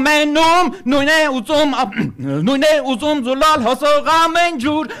կամենում, նույն է ուզում զուլալ հոսող ամեն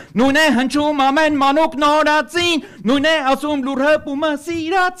ջուր, նույն է հնչում ամեն մանուկ նորածին, նույն է ասում լուր հպումը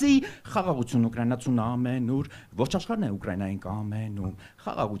սիրածի, խաղաղություն ուկրաինացուն ամենուր, ոչ աշխարհն է Ուկրաինային կամենում,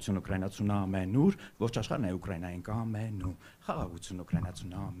 խաղաղություն ուկրաինացուն ամենուր, ոչ աշխարհն է Ուկրաինային կամենում, խաղաղություն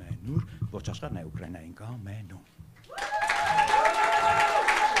ուկրաինացուն ամենուր, ոչ աշխարհն է Ուկրաինային կամենում.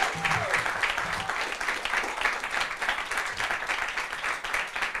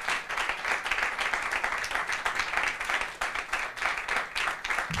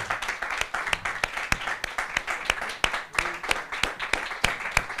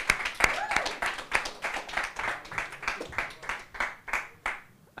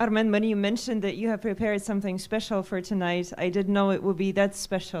 Armen, when you mentioned that you have prepared something special for tonight, I didn't know it would be that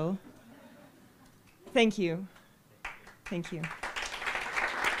special. Thank you. Thank you.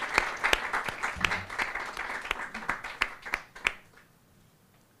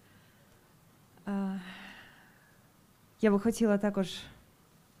 Я би хотіла також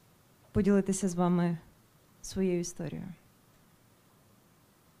поділитися з вами своєю історією.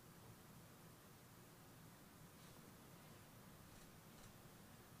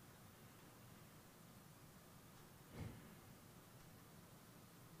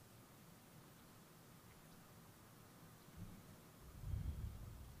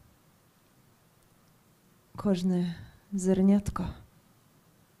 Кожне зернятко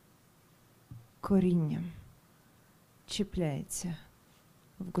корінням чіпляється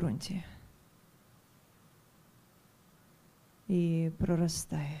в ґрунті і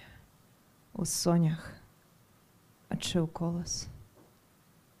проростає у сонях, а чи у колос.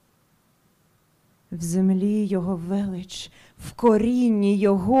 В землі його велич, в корінні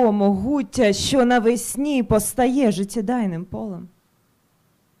його могуття, що навесні постає життєдайним полем.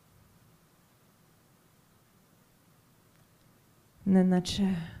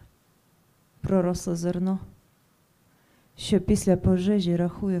 Неначе проросло зерно, що після пожежі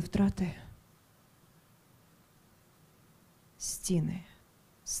рахує втрати. Стіни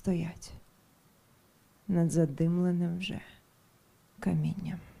стоять над задимленим вже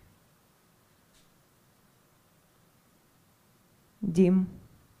камінням. Дім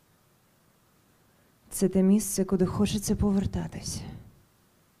 – це те місце, куди хочеться повертатись.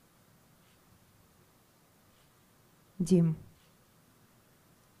 Дім –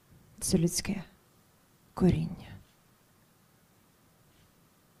 це людське коріння.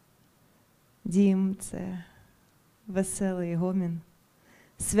 Дім – це веселий гомін,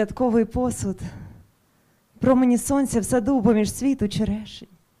 святковий посуд, промені сонця в саду поміж світу черешень.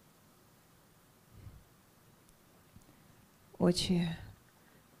 Очі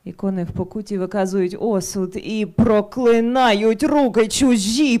ікони в покуті виказують осуд і проклинають руки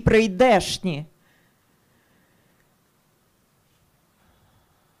чужі прийдешні.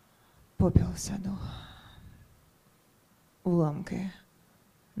 Попіл в саду, уламки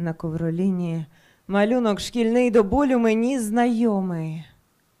на ковроліні, малюнок шкільний до болю мені знайомий.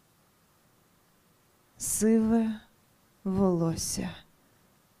 Сиве волосся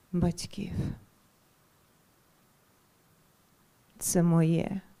батьків. Це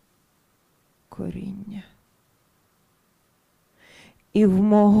моє коріння. І в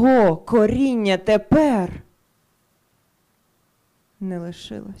мого коріння тепер не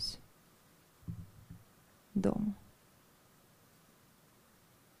лишилось дому.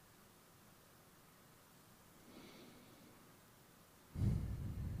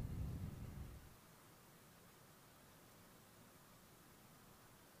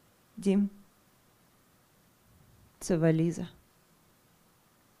 Дім – це валіза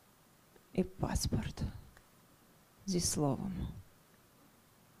і паспорт зі словом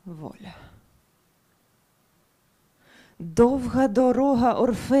воля. Довга дорога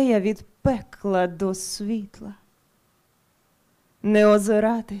Орфея від пекла до світла. Не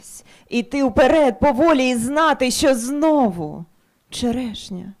озиратись, іти вперед поволі і знати, що знову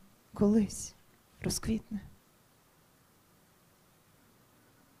черешня колись розквітне.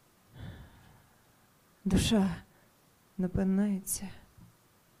 Душа напинається,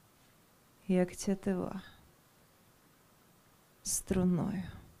 як тятива, струною.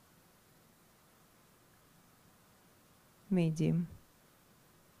 Мій дім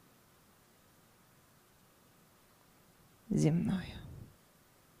зі мною.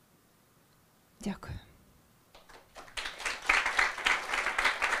 Дякую.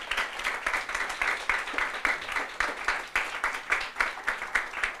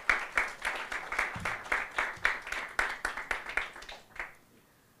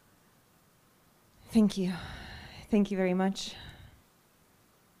 Thank you. Thank you very much.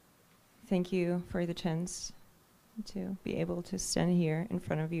 Thank you for the chance to be able to stand here in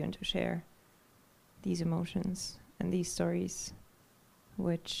front of you and to share these emotions and these stories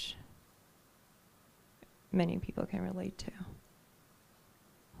which many people can relate to.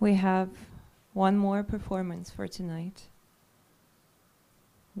 We have one more performance for tonight,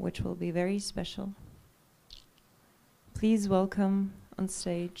 which will be very special. Please welcome on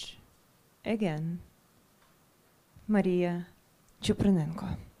stage again Марія Чуприненко.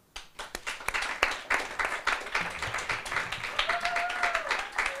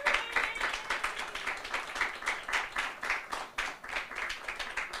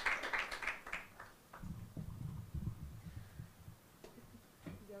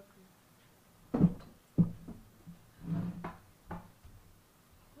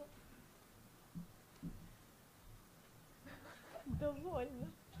 довольна.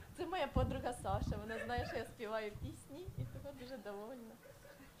 Це моя подруга Саша, вона знає, що я співаю пісні, і того дуже довольна.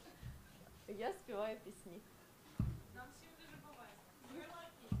 Я співаю пісні. Нам всім дуже буває.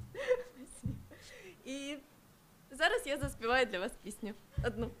 І зараз я заспіваю для вас пісню.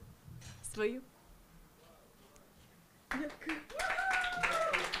 Одну. Свою. Дякую.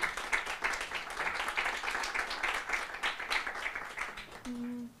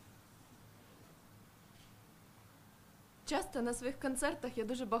 Часто на своїх концертах я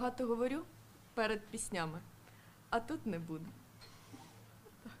дуже багато говорю перед піснями, а тут не буду.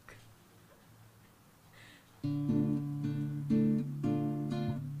 Так.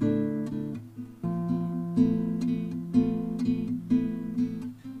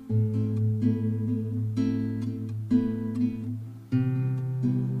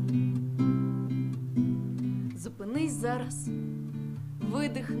 Зупинись зараз,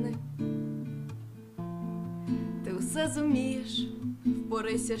 видихни. Ти все зумієш,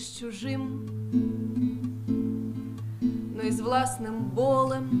 впорайся з чужим, ну і з власним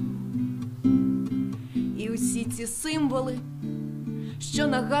болем. І усі ці символи, що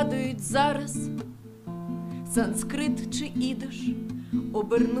нагадують зараз санскрит чи ідиш,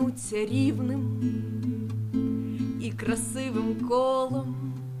 обернуться рівним і красивим колом.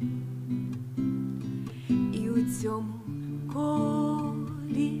 І у цьому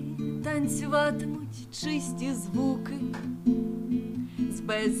колі танцюватимуть чисті звуки з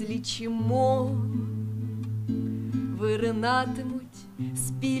безлічі мов, виринатимуть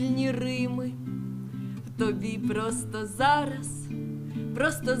спільні рими. В тобі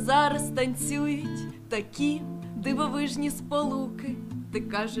просто зараз танцюють такі дивовижні сполуки. Ти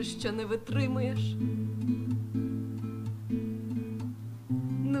кажеш, що не витримуєш.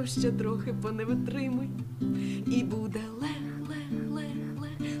 Ну, ще трохи поневитримуй, і буде лех,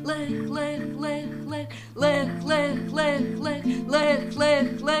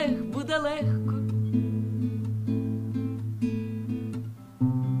 буде легко.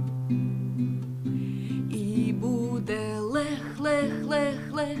 І буде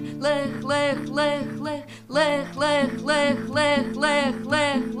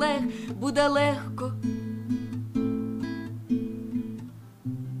буде легко.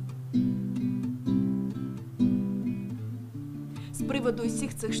 З приводу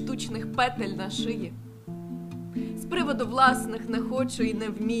усіх цих штучних петель на шиї, з приводу власних не хочу і не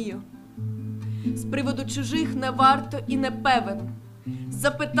вмію, з приводу чужих не варто і не певен.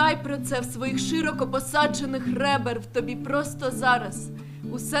 Запитай про це в своїх широко посаджених ребер. В тобі просто зараз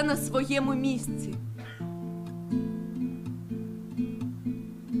усе на своєму місці.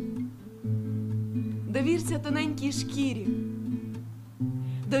 Довірся тоненькій шкірі,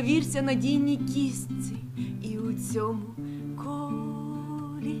 довірся надійній кістці, і у цьому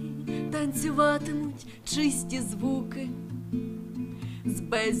колі танцюватимуть чисті звуки з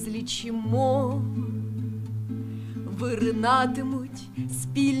безлічі мов, виринатимуть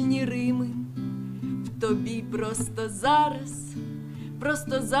спільні рими. В тобі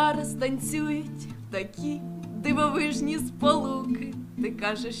просто зараз танцюють такі дивовижні сполуки. Ти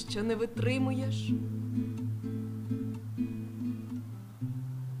кажеш, що не витримуєш.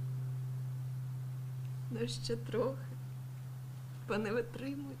 Ну ще трохи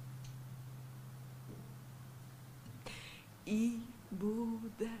поневитримуй. І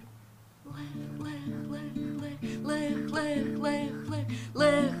буде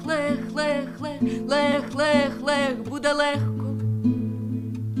лех, буде легко.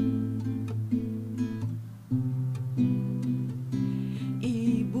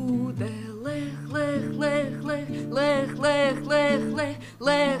 І буде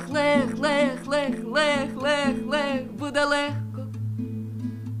буде легко.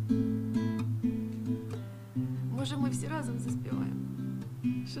 Може, ми всі разом заспіваємо?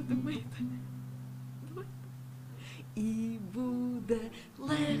 Що думаєте? Давайте. І буде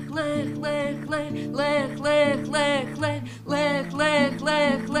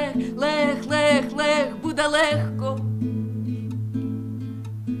буде легко.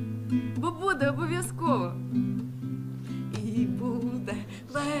 Бо буде обов'язково. І буде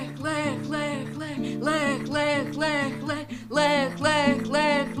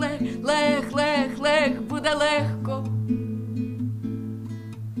буде легко.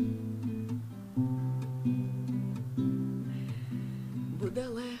 Буде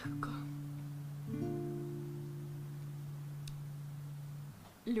легко.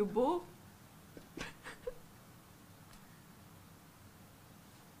 Любов.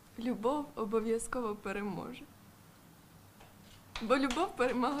 Любов обов'язково переможе. Бо любов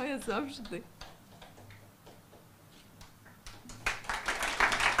перемагає завжди.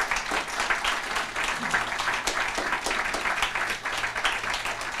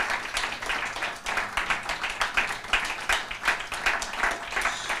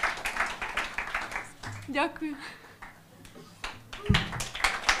 Дякую.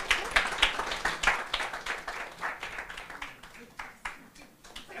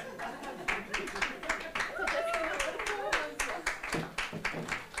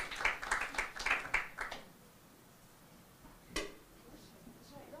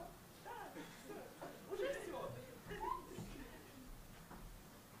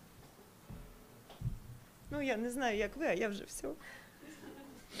 Ну, я не знаю, як ви, а я вже все.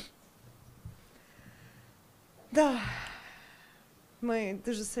 Да. Ми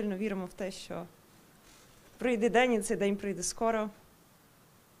дуже сильно віримо в те, що прийде день, і цей день прийде скоро,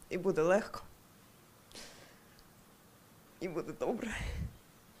 і буде легко, і буде добре.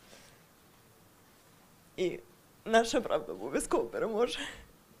 І наша правда обов'язково переможе.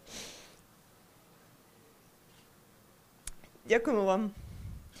 Дякуємо вам.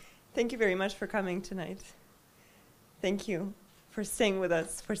 Thank you very much for coming tonight. Thank you for staying with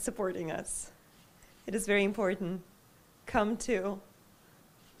us, for supporting us. It is very important. Come to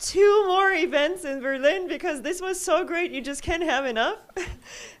 2 more events in Berlin because this was so great, you just can't have enough.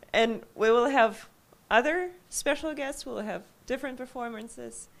 And we will have other special guests, we'll have different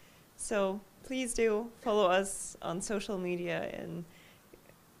performances. So please do follow us on social media and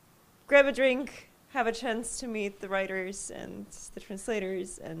grab a drink, have a chance to meet the writers and the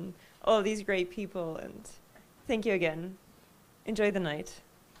translators and all of these great people. And thank you again. Enjoy the night.